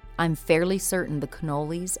 I'm fairly certain the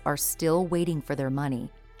Connollys are still waiting for their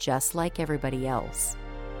money, just like everybody else.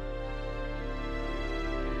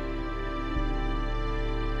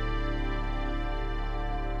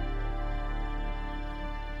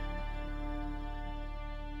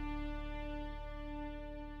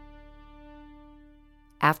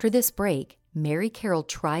 After this break, Mary Carroll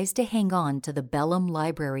tries to hang on to the Bellum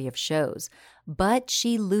library of shows, but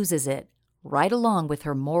she loses it, right along with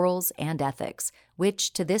her morals and ethics,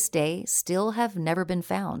 which to this day still have never been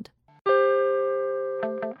found.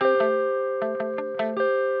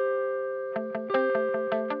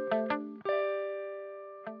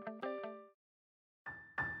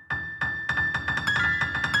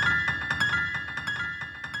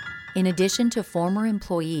 In addition to former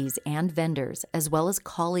employees and vendors, as well as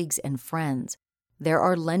colleagues and friends, there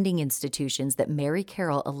are lending institutions that Mary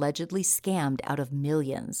Carroll allegedly scammed out of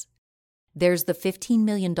millions. There's the $15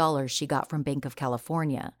 million she got from Bank of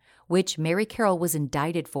California, which Mary Carroll was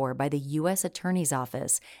indicted for by the U.S. Attorney's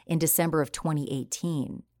Office in December of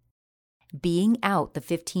 2018. Being out the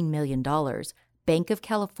 $15 million, Bank of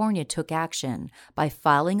California took action by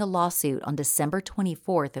filing a lawsuit on December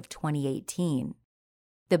 24th of 2018.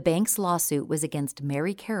 The bank's lawsuit was against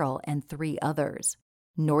Mary Carroll and 3 others.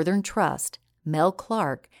 Northern Trust, Mel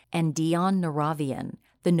Clark, and Dion Naravian,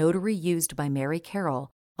 the notary used by Mary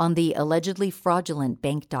Carroll on the allegedly fraudulent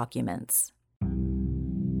bank documents.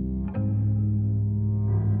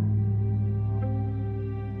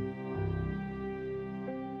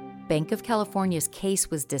 Banc of California's case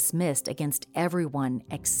was dismissed against everyone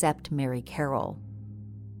except Mary Carroll.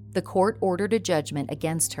 The court ordered a judgment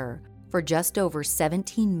against her for just over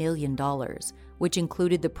 $17 million, which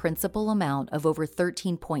included the principal amount of over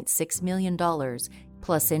 $13.6 million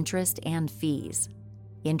plus interest and fees.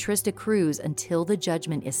 Interest accrues until the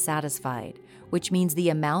judgment is satisfied, which means the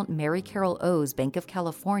amount Mary Carroll owes Banc of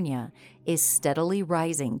California is steadily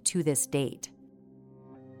rising to this date.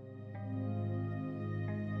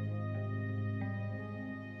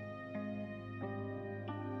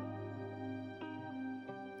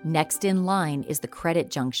 Next in line is the credit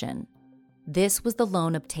junction. This was the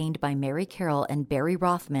loan obtained by Mary Carroll and Barry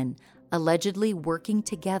Rothman, allegedly working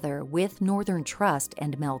together with Northern Trust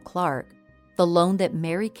and Mel Clark, the loan that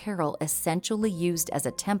Mary Carroll essentially used as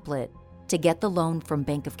a template to get the loan from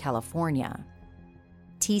Banc of California.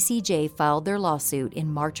 TCJ filed their lawsuit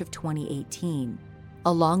in March of 2018,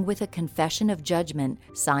 along with a confession of judgment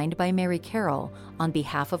signed by Mary Carroll on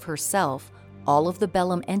behalf of herself, all of the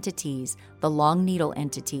Bellum entities, the Long Needle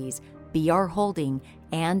entities, BR Holding,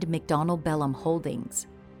 and McDonnell Bellum Holdings.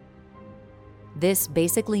 This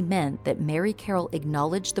basically meant that Mary Carroll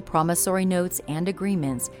acknowledged the promissory notes and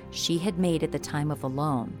agreements she had made at the time of the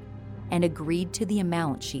loan and agreed to the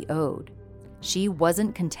amount she owed. She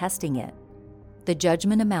wasn't contesting it. The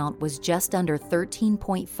judgment amount was just under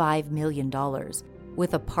 $13.5 million,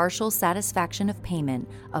 with a partial satisfaction of payment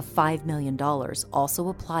of $5 million also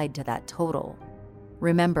applied to that total.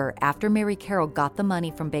 Remember, after Mary Carroll got the money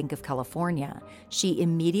from Banc of California, she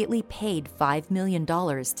immediately paid $5 million to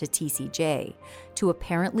TCJ to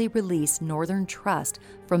apparently release Northern Trust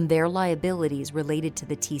from their liabilities related to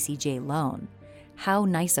the TCJ loan. How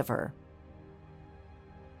nice of her.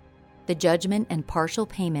 The judgment and partial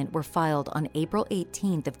payment were filed on April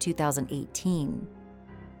 18th of 2018.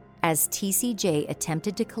 As TCJ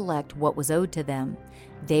attempted to collect what was owed to them,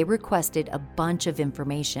 they requested a bunch of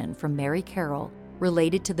information from Mary Carroll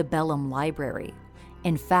related to the Bellum Library.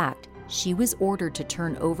 In fact, she was ordered to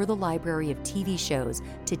turn over the library of TV shows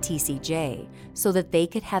to TCJ so that they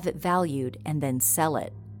could have it valued and then sell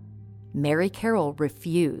it. Mary Carroll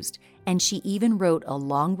refused, and she even wrote a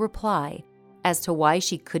long reply as to why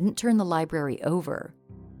she couldn't turn the library over.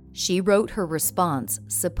 She wrote her response,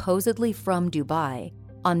 supposedly from Dubai,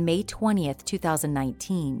 on May 20th,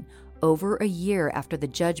 2019, over a year after the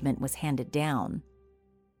judgment was handed down.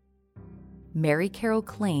 Mary Carroll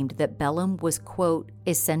claimed that Bellum was, quote,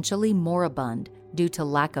 essentially moribund due to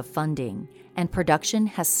lack of funding, and production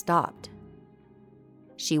has stopped.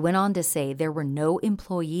 She went on to say there were no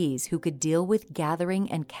employees who could deal with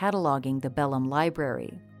gathering and cataloging the Bellum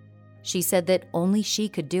Library. She said that only she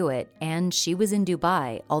could do it, and she was in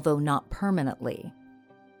Dubai, although not permanently.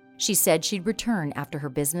 She said she'd return after her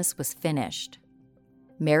business was finished.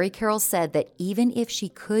 Mary Carroll said that even if she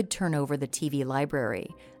could turn over the TV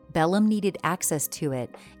library, Bellum needed access to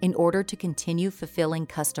it in order to continue fulfilling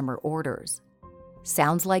customer orders.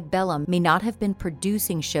 Sounds like Bellum may not have been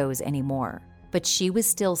producing shows anymore, but she was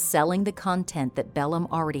still selling the content that Bellum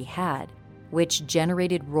already had, which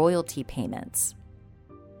generated royalty payments.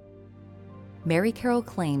 Mary Carroll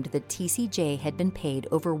claimed that TCJ had been paid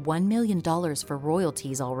over $1 million for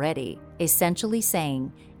royalties already, essentially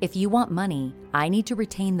saying, if you want money, I need to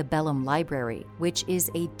retain the Bellum Library, which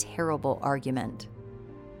is a terrible argument.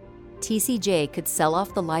 TCJ could sell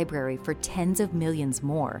off the library for tens of millions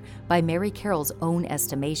more by Mary Carroll's own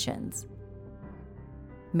estimations.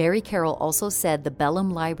 Mary Carroll also said the Bellum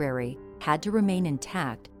Library had to remain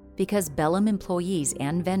intact because Bellum employees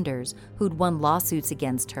and vendors who'd won lawsuits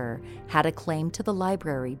against her had a claim to the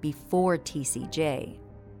library before TCJ.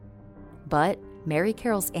 But Mary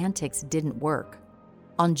Carroll's antics didn't work.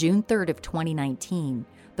 On June 3rd of 2019,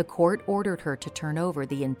 the court ordered her to turn over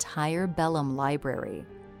the entire Bellum Library.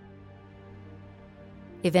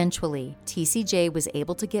 Eventually, TCJ was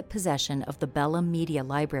able to get possession of the Bellum Media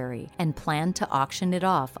Library and planned to auction it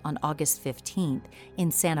off on August 15th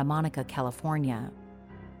in Santa Monica, California.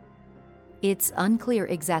 It's unclear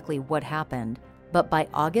exactly what happened, but by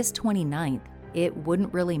August 29th, it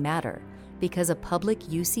wouldn't really matter because a public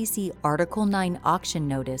UCC Article 9 auction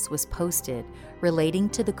notice was posted relating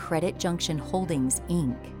to the Credit Junction Holdings,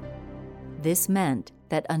 Inc. This meant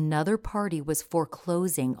that another party was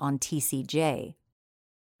foreclosing on TCJ.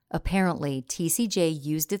 Apparently, TCJ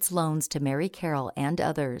used its loans to Mary Carroll and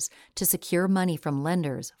others to secure money from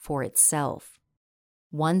lenders for itself.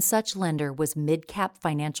 One such lender was MidCap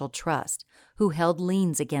Financial Trust, who held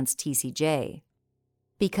liens against TCJ.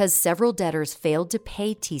 Because several debtors failed to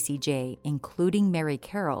pay TCJ, including Mary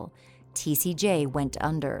Carroll, TCJ went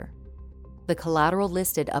under. The collateral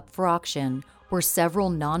listed up for auction were several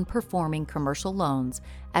non-performing commercial loans,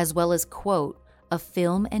 as well as, quote, a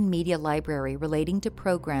film and media library relating to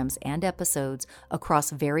programs and episodes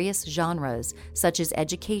across various genres such as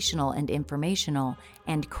educational and informational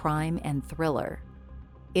and crime and thriller.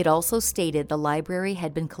 It also stated the library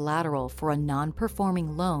had been collateral for a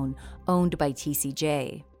non-performing loan owned by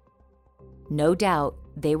TCJ. No doubt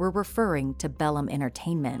they were referring to Bellum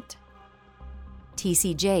Entertainment.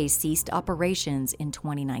 TCJ ceased operations in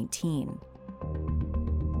 2019.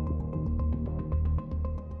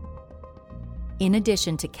 In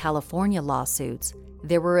addition to California lawsuits,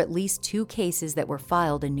 there were at least 2 cases that were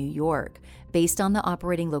filed in New York based on the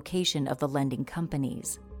operating location of the lending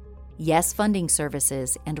companies: Yes Funding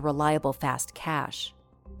Services and Reliable Fast Cash.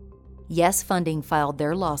 Yes Funding filed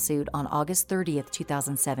their lawsuit on August 30,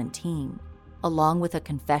 2017, along with a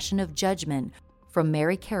confession of judgment from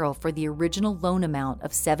Mary Carroll for the original loan amount of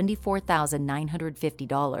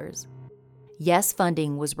 $74,950. Yes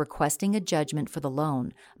Funding was requesting a judgment for the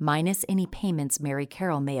loan, minus any payments Mary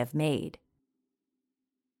Carroll may have made.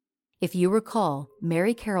 If you recall,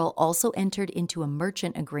 Mary Carroll also entered into a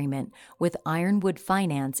merchant agreement with Ironwood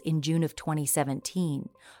Finance in June of 2017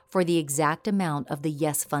 for the exact amount of the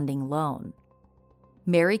Yes Funding loan.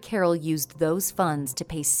 Mary Carroll used those funds to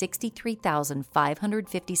pay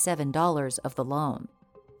 $63,557 of the loan,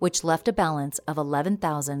 which left a balance of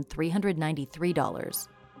 $11,393.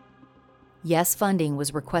 Yes Funding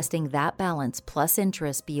was requesting that balance plus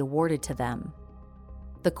interest be awarded to them.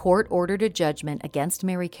 The court ordered a judgment against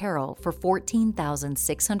Mary Carroll for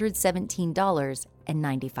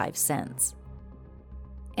 $14,617.95.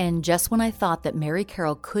 And just when I thought that Mary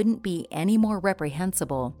Carroll couldn't be any more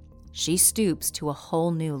reprehensible, she stoops to a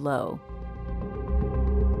whole new low.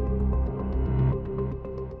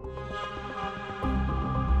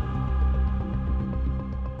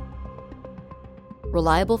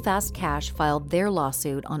 Reliable Fast Cash filed their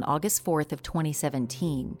lawsuit on August 4th of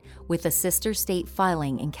 2017, with a sister state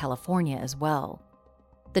filing in California as well.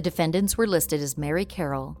 The defendants were listed as Mary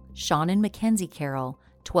Carroll, Sean and Mackenzie Carroll,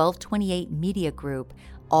 1228 Media Group,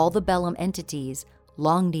 all the Bellum entities,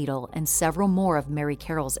 Long Needle, and several more of Mary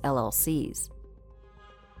Carroll's LLCs.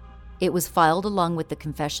 It was filed along with the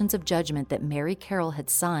confessions of judgment that Mary Carroll had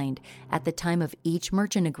signed at the time of each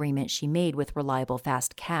merchant agreement she made with Reliable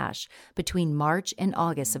Fast Cash between March and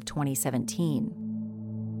August of 2017.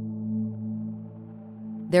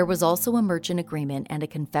 There was also a merchant agreement and a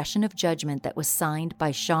confession of judgment that was signed by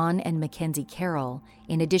Sean and Mackenzie Carroll,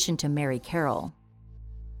 in addition to Mary Carroll.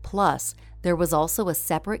 Plus, there was also a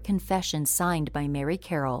separate confession signed by Mary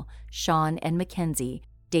Carroll, Sean, and Mackenzie,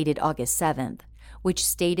 dated August 7th, which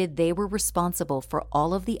stated they were responsible for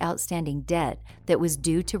all of the outstanding debt that was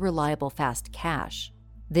due to Reliable Fast Cash.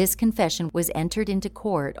 This confession was entered into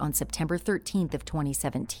court on September 13th of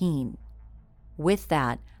 2017. With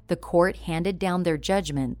that, the court handed down their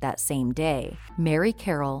judgment that same day. Mary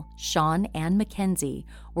Carroll, Sean, and Mackenzie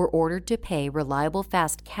were ordered to pay Reliable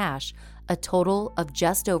Fast Cash a total of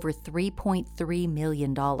just over $3.3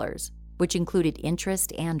 million, which included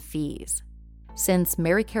interest and fees. Since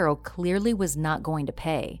Mary Carroll clearly was not going to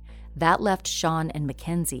pay, that left Sean and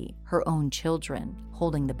Mackenzie, her own children,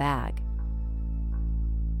 holding the bag.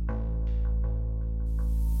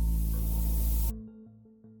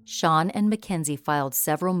 Sean and Mackenzie filed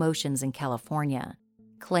several motions in California,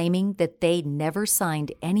 claiming that they'd never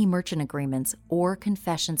signed any merchant agreements or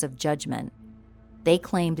confessions of judgment. They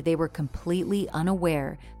claimed they were completely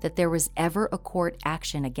unaware that there was ever a court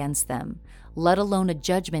action against them, let alone a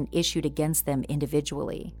judgment issued against them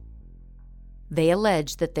individually. They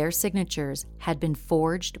alleged that their signatures had been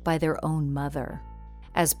forged by their own mother.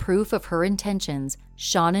 As proof of her intentions,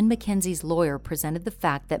 Sean and Mackenzie's lawyer presented the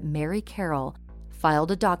fact that Mary Carroll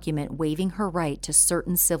filed a document waiving her right to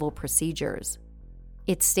certain civil procedures.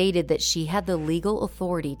 It stated that she had the legal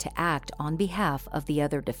authority to act on behalf of the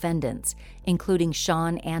other defendants, including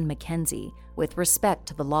Sean and Mackenzie, with respect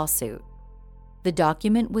to the lawsuit. The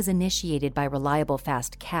document was initiated by Reliable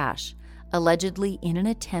Fast Cash, allegedly in an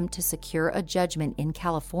attempt to secure a judgment in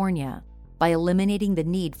California by eliminating the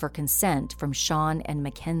need for consent from Sean and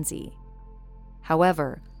Mackenzie.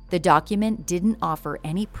 However, the document didn't offer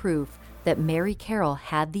any proof that Mary Carroll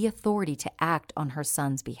had the authority to act on her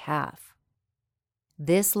son's behalf.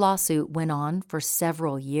 This lawsuit went on for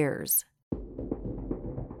several years.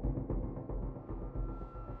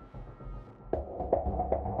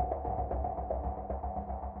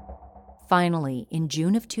 Finally, in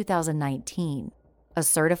June of 2019, a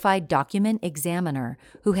certified document examiner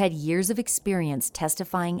who had years of experience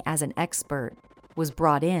testifying as an expert was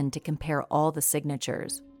brought in to compare all the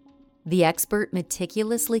signatures. The expert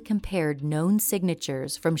meticulously compared known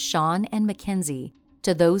signatures from Sean and Mackenzie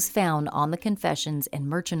to those found on the confessions and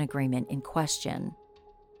merchant agreement in question.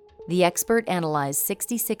 The expert analyzed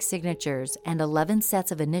 66 signatures and 11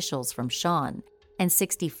 sets of initials from Sean, and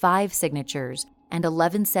 65 signatures and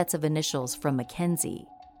 11 sets of initials from Mackenzie,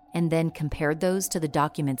 and then compared those to the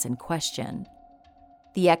documents in question.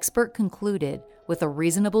 The expert concluded with a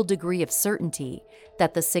reasonable degree of certainty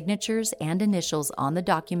that the signatures and initials on the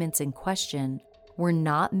documents in question were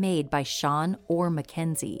not made by Sean or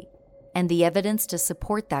Mackenzie, and the evidence to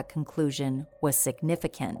support that conclusion was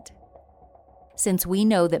significant. Since we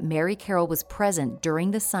know that Mary Carroll was present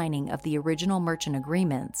during the signing of the original merchant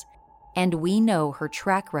agreements, and we know her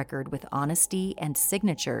track record with honesty and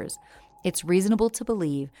signatures, it's reasonable to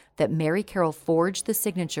believe that Mary Carroll forged the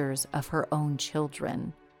signatures of her own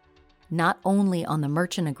children. Not only on the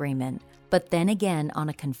merchant agreement, but then again on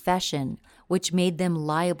a confession, which made them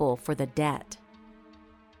liable for the debt.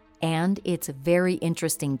 And it's very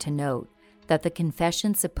interesting to note that the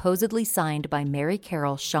confession supposedly signed by Mary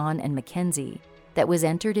Carroll, Sean, and Mackenzie, that was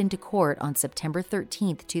entered into court on September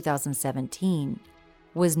 13, 2017,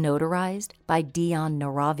 was notarized by Dion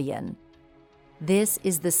Naravian. This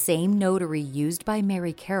is the same notary used by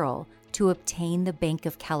Mary Carroll to obtain the Banc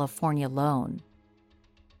of California loan.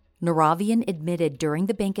 Naravian admitted during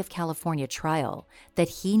the Banc of California trial that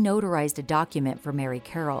he notarized a document for Mary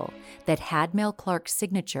Carroll that had Mel Clark's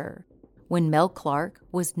signature when Mel Clark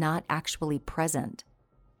was not actually present,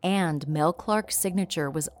 and Mel Clark's signature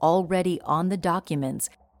was already on the documents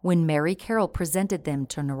when Mary Carroll presented them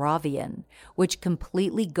to Naravian, which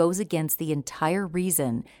completely goes against the entire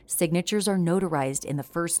reason signatures are notarized in the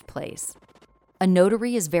first place. A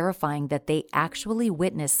notary is verifying that they actually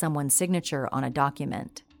witnessed someone's signature on a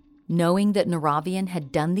document. Knowing that Naravian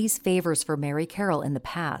had done these favors for Mary Carroll in the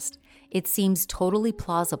past, it seems totally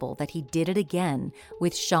plausible that he did it again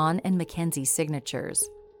with Sean and Mackenzie's signatures.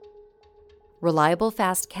 Reliable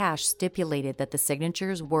Fast Cash stipulated that the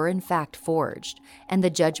signatures were in fact forged, and the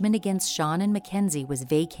judgment against Sean and Mackenzie was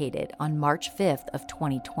vacated on March 5th of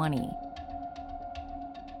 2020.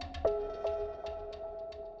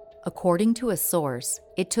 According to a source,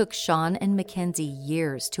 it took Sean and Mackenzie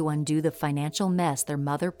years to undo the financial mess their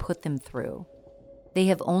mother put them through. They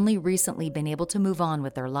have only recently been able to move on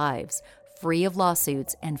with their lives, free of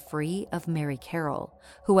lawsuits and free of Mary Carroll,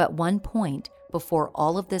 who at one point, before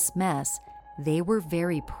all of this mess, they were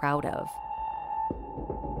very proud of.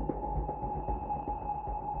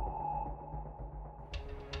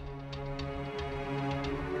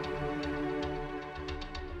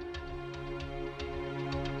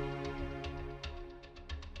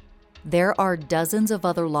 There are dozens of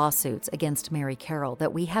other lawsuits against Mary Carroll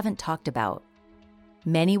that we haven't talked about.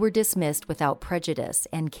 Many were dismissed without prejudice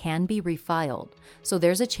and can be refiled, so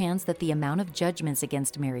there's a chance that the amount of judgments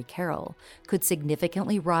against Mary Carroll could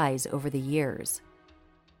significantly rise over the years.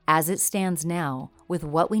 As it stands now, with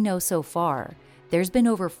what we know so far, there's been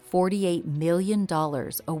over $48 million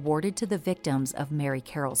awarded to the victims of Mary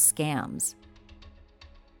Carroll's scams.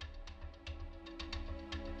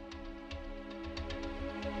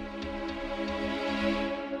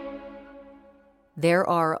 There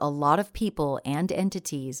are a lot of people and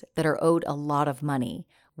entities that are owed a lot of money,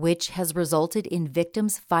 which has resulted in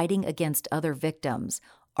victims fighting against other victims,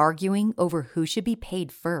 arguing over who should be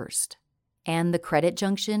paid first. And the Credit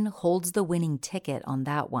Junction holds the winning ticket on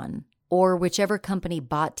that one, or whichever company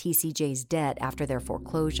bought TCJ's debt after their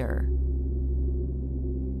foreclosure.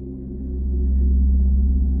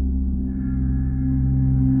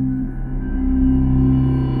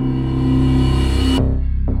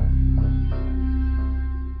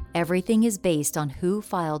 Everything is based on who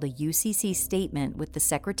filed a UCC statement with the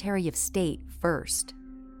Secretary of State first.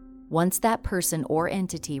 Once that person or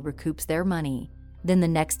entity recoups their money, then the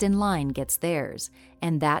next in line gets theirs,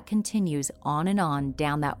 and that continues on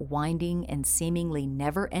down that winding and seemingly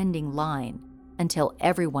never-ending line until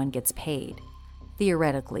everyone gets paid.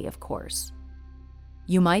 Theoretically, of course.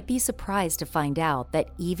 You might be surprised to find out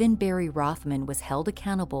that even Barry Rothman was held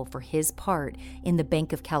accountable for his part in the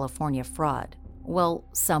Banc of California fraud. Well,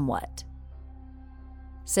 somewhat.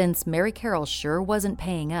 Since Mary Carroll sure wasn't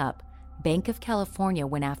paying up, Banc of California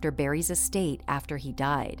went after Barry's estate after he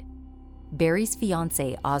died. Barry's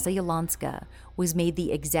fiancée, Aza Yolonska, was made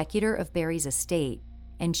the executor of Barry's estate,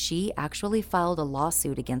 and she actually filed a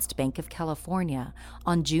lawsuit against Banc of California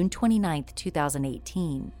on June 29,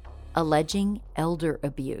 2018, alleging elder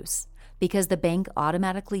abuse because the bank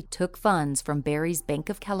automatically took funds from Barry's Bank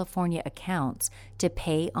of California accounts to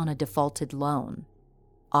pay on a defaulted loan.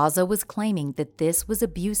 Azza was claiming that this was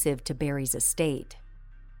abusive to Barry's estate.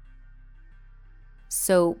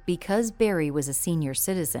 So, because Barry was a senior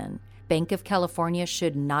citizen, Bank of California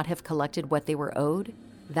should not have collected what they were owed?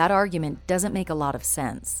 That argument doesn't make a lot of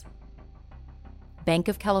sense. Bank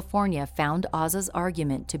of California found Azza's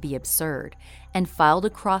argument to be absurd and filed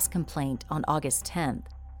a cross-complaint on August 10th,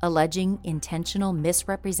 alleging intentional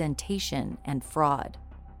misrepresentation and fraud.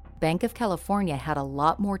 Bank of California had a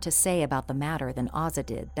lot more to say about the matter than Azza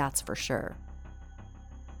did, that's for sure.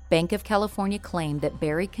 Bank of California claimed that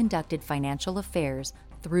Barry conducted financial affairs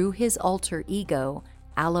through his alter ego,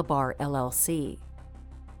 Alabar LLC.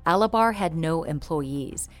 Alabar had no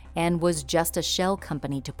employees and was just a shell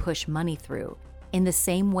company to push money through, in the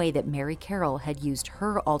same way that Mary Carroll had used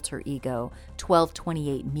her alter ego,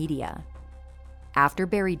 1228 Media. After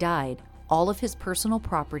Barry died, all of his personal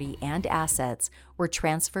property and assets were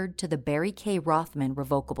transferred to the Barry K. Rothman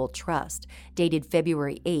Revocable Trust, dated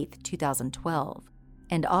February 8, 2012,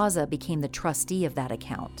 and Azza became the trustee of that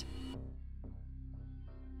account.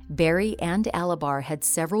 Barry and Alabar had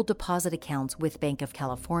several deposit accounts with Bank of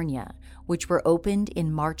California, which were opened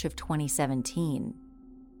in March of 2017.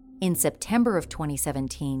 In September of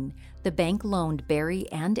 2017, the bank loaned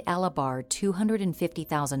Barry and Alabar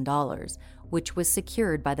 $250,000, which was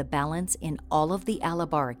secured by the balance in all of the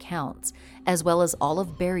Alabar accounts, as well as all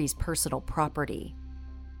of Barry's personal property.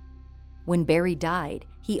 When Barry died,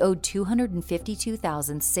 he owed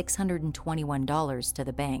 $252,621 to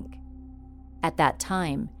the bank. At that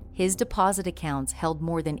time, his deposit accounts held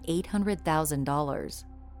more than $800,000.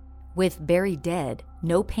 With Barry dead,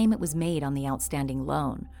 no payment was made on the outstanding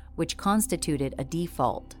loan, which constituted a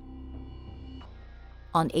default.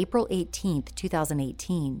 On April 18,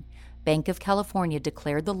 2018, Bank of California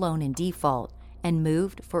declared the loan in default and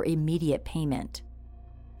moved for immediate payment.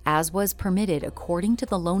 As was permitted according to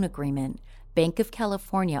the loan agreement, Bank of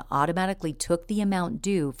California automatically took the amount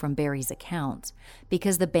due from Barry's accounts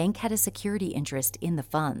because the bank had a security interest in the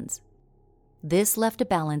funds. This left a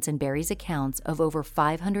balance in Barry's accounts of over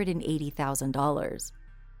 $580,000.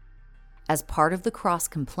 As part of the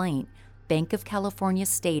cross-complaint, Bank of California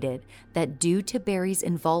stated that due to Barry's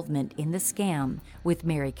involvement in the scam with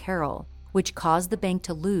Mary Carroll, which caused the bank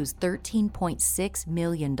to lose $13.6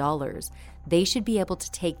 million, they should be able to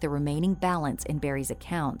take the remaining balance in Barry's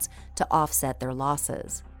accounts to offset their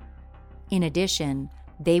losses. In addition,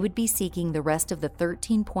 they would be seeking the rest of the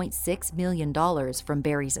 $13.6 million from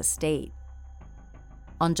Barry's estate.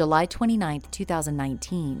 On July 29,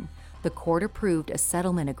 2019, the court approved a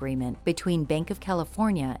settlement agreement between Bank of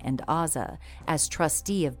California and Azza as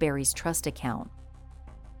trustee of Barry's trust account.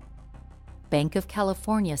 Bank of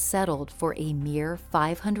California settled for a mere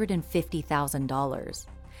 $550,000.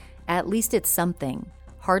 At least it's something.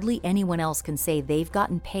 Hardly anyone else can say they've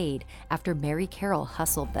gotten paid after Mary Carroll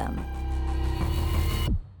hustled them.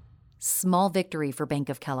 Small victory for Bank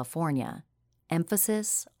of California.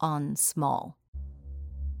 Emphasis on small.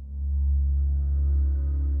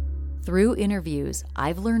 Through interviews,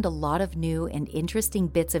 I've learned a lot of new and interesting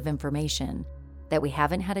bits of information that we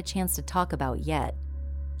haven't had a chance to talk about yet.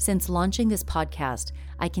 Since launching this podcast,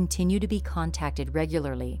 I continue to be contacted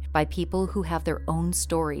regularly by people who have their own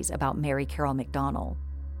stories about Mary Carroll McDonald.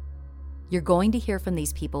 You're going to hear from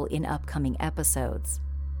these people in upcoming episodes.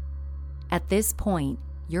 At this point,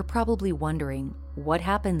 you're probably wondering, what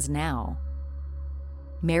happens now?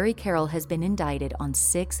 Mary Carroll has been indicted on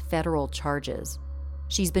 6 federal charges.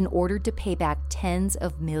 She's been ordered to pay back tens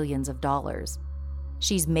of millions of dollars.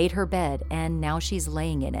 She's made her bed and now she's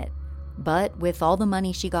laying in it. But with all the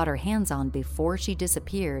money she got her hands on before she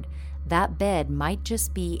disappeared, that bed might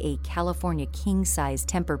just be a California king-size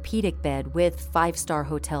Tempur-Pedic bed with 5-star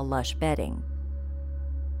hotel lush bedding.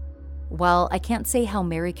 While I can't say how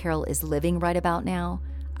Mary Carroll is living right about now,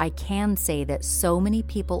 I can say that so many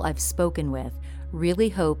people I've spoken with really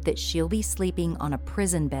hope that she'll be sleeping on a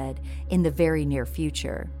prison bed in the very near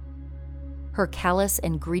future. Her callous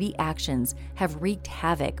and greedy actions have wreaked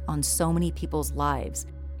havoc on so many people's lives,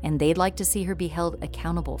 and they'd like to see her be held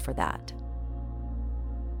accountable for that.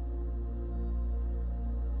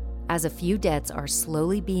 As a few debts are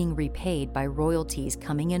slowly being repaid by royalties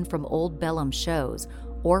coming in from old Bellum shows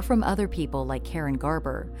or from other people like Karen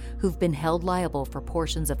Garber, who've been held liable for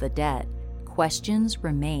portions of the debt, questions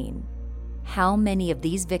remain. How many of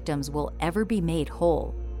these victims will ever be made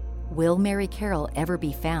whole? Will Mary Carroll ever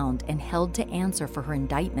be found and held to answer for her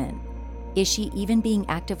indictment? Is she even being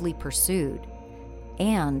actively pursued?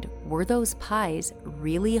 And were those pies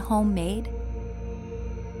really homemade?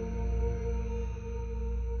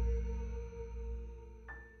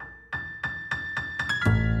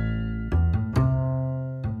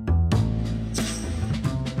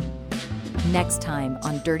 Next time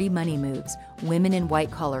on Dirty Money Moves, Women in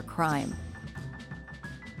White-Collar Crime.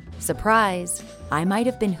 Surprise! I might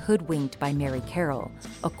have been hoodwinked by Mary Carroll,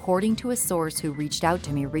 according to a source who reached out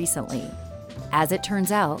to me recently. As it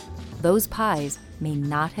turns out, those pies may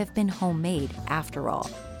not have been homemade after all.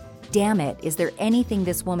 Damn it, is there anything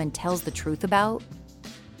this woman tells the truth about?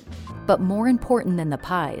 But more important than the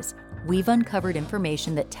pies, we've uncovered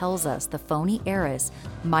information that tells us the phony heiress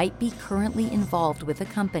might be currently involved with a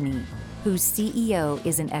company whose CEO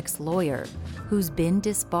is an ex-lawyer who's been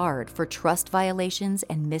disbarred for trust violations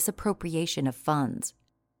and misappropriation of funds.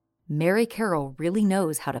 Mary Carroll really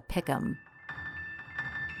knows how to pick 'em.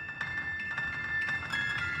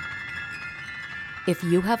 If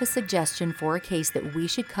you have a suggestion for a case that we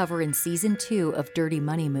should cover in Season 2 of Dirty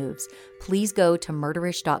Money Moves, please go to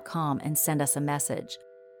murderish.com and send us a message.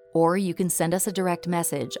 Or you can send us a direct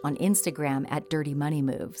message on Instagram at Dirty Money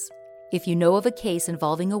Moves. If you know of a case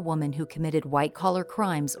involving a woman who committed white-collar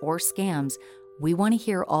crimes or scams, we want to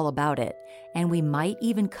hear all about it, and we might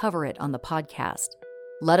even cover it on the podcast.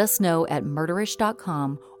 Let us know at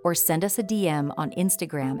murderish.com or send us a DM on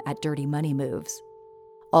Instagram at Dirty Money Moves.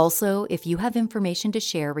 Also, if you have information to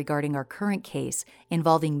share regarding our current case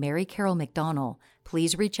involving Mary Carroll McDonald,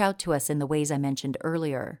 please reach out to us in the ways I mentioned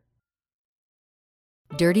earlier.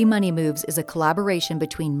 Dirty Money Moves is a collaboration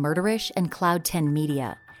between Murderish and Cloud 10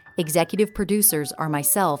 Media. Executive producers are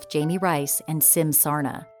myself, Jamie Rice, and Sim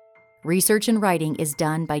Sarna. Research and writing is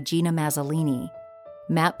done by Gina Mazzolini.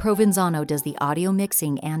 Matt Provenzano does the audio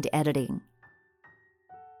mixing and editing.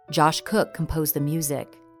 Josh Cook composed the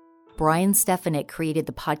music. Brian Stefanik created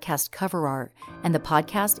the podcast cover art, and the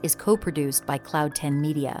podcast is co-produced by Cloud 10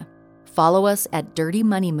 Media. Follow us at Dirty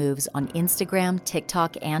Money Moves on Instagram,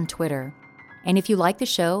 TikTok, and Twitter. And if you like the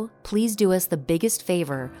show, please do us the biggest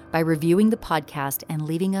favor by reviewing the podcast and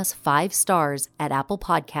leaving us 5 stars at Apple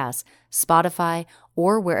Podcasts, Spotify,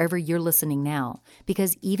 or wherever you're listening now,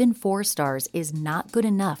 because even 4 stars is not good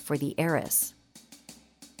enough for the heiress.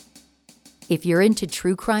 If you're into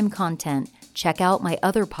true crime content, check out my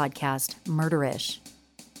other podcast, Murderish.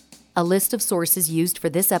 A list of sources used for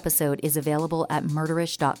this episode is available at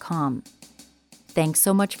murderish.com. Thanks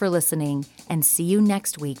so much for listening, and see you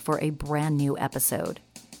next week for a brand new episode.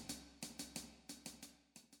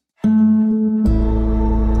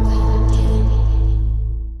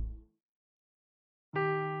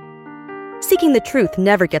 Seeking the truth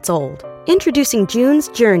never gets old. Introducing June's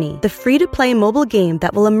Journey, the free-to-play mobile game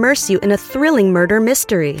that will immerse you in a thrilling murder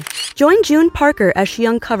mystery. Join June Parker as she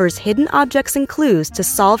uncovers hidden objects and clues to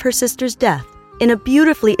solve her sister's death in a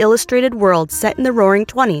beautifully illustrated world set in the Roaring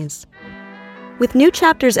 '20s. With new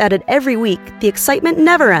chapters added every week, the excitement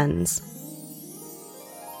never ends.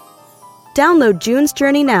 Download June's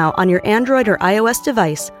Journey now on your Android or iOS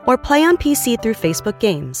device, or play on PC through Facebook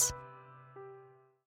Games.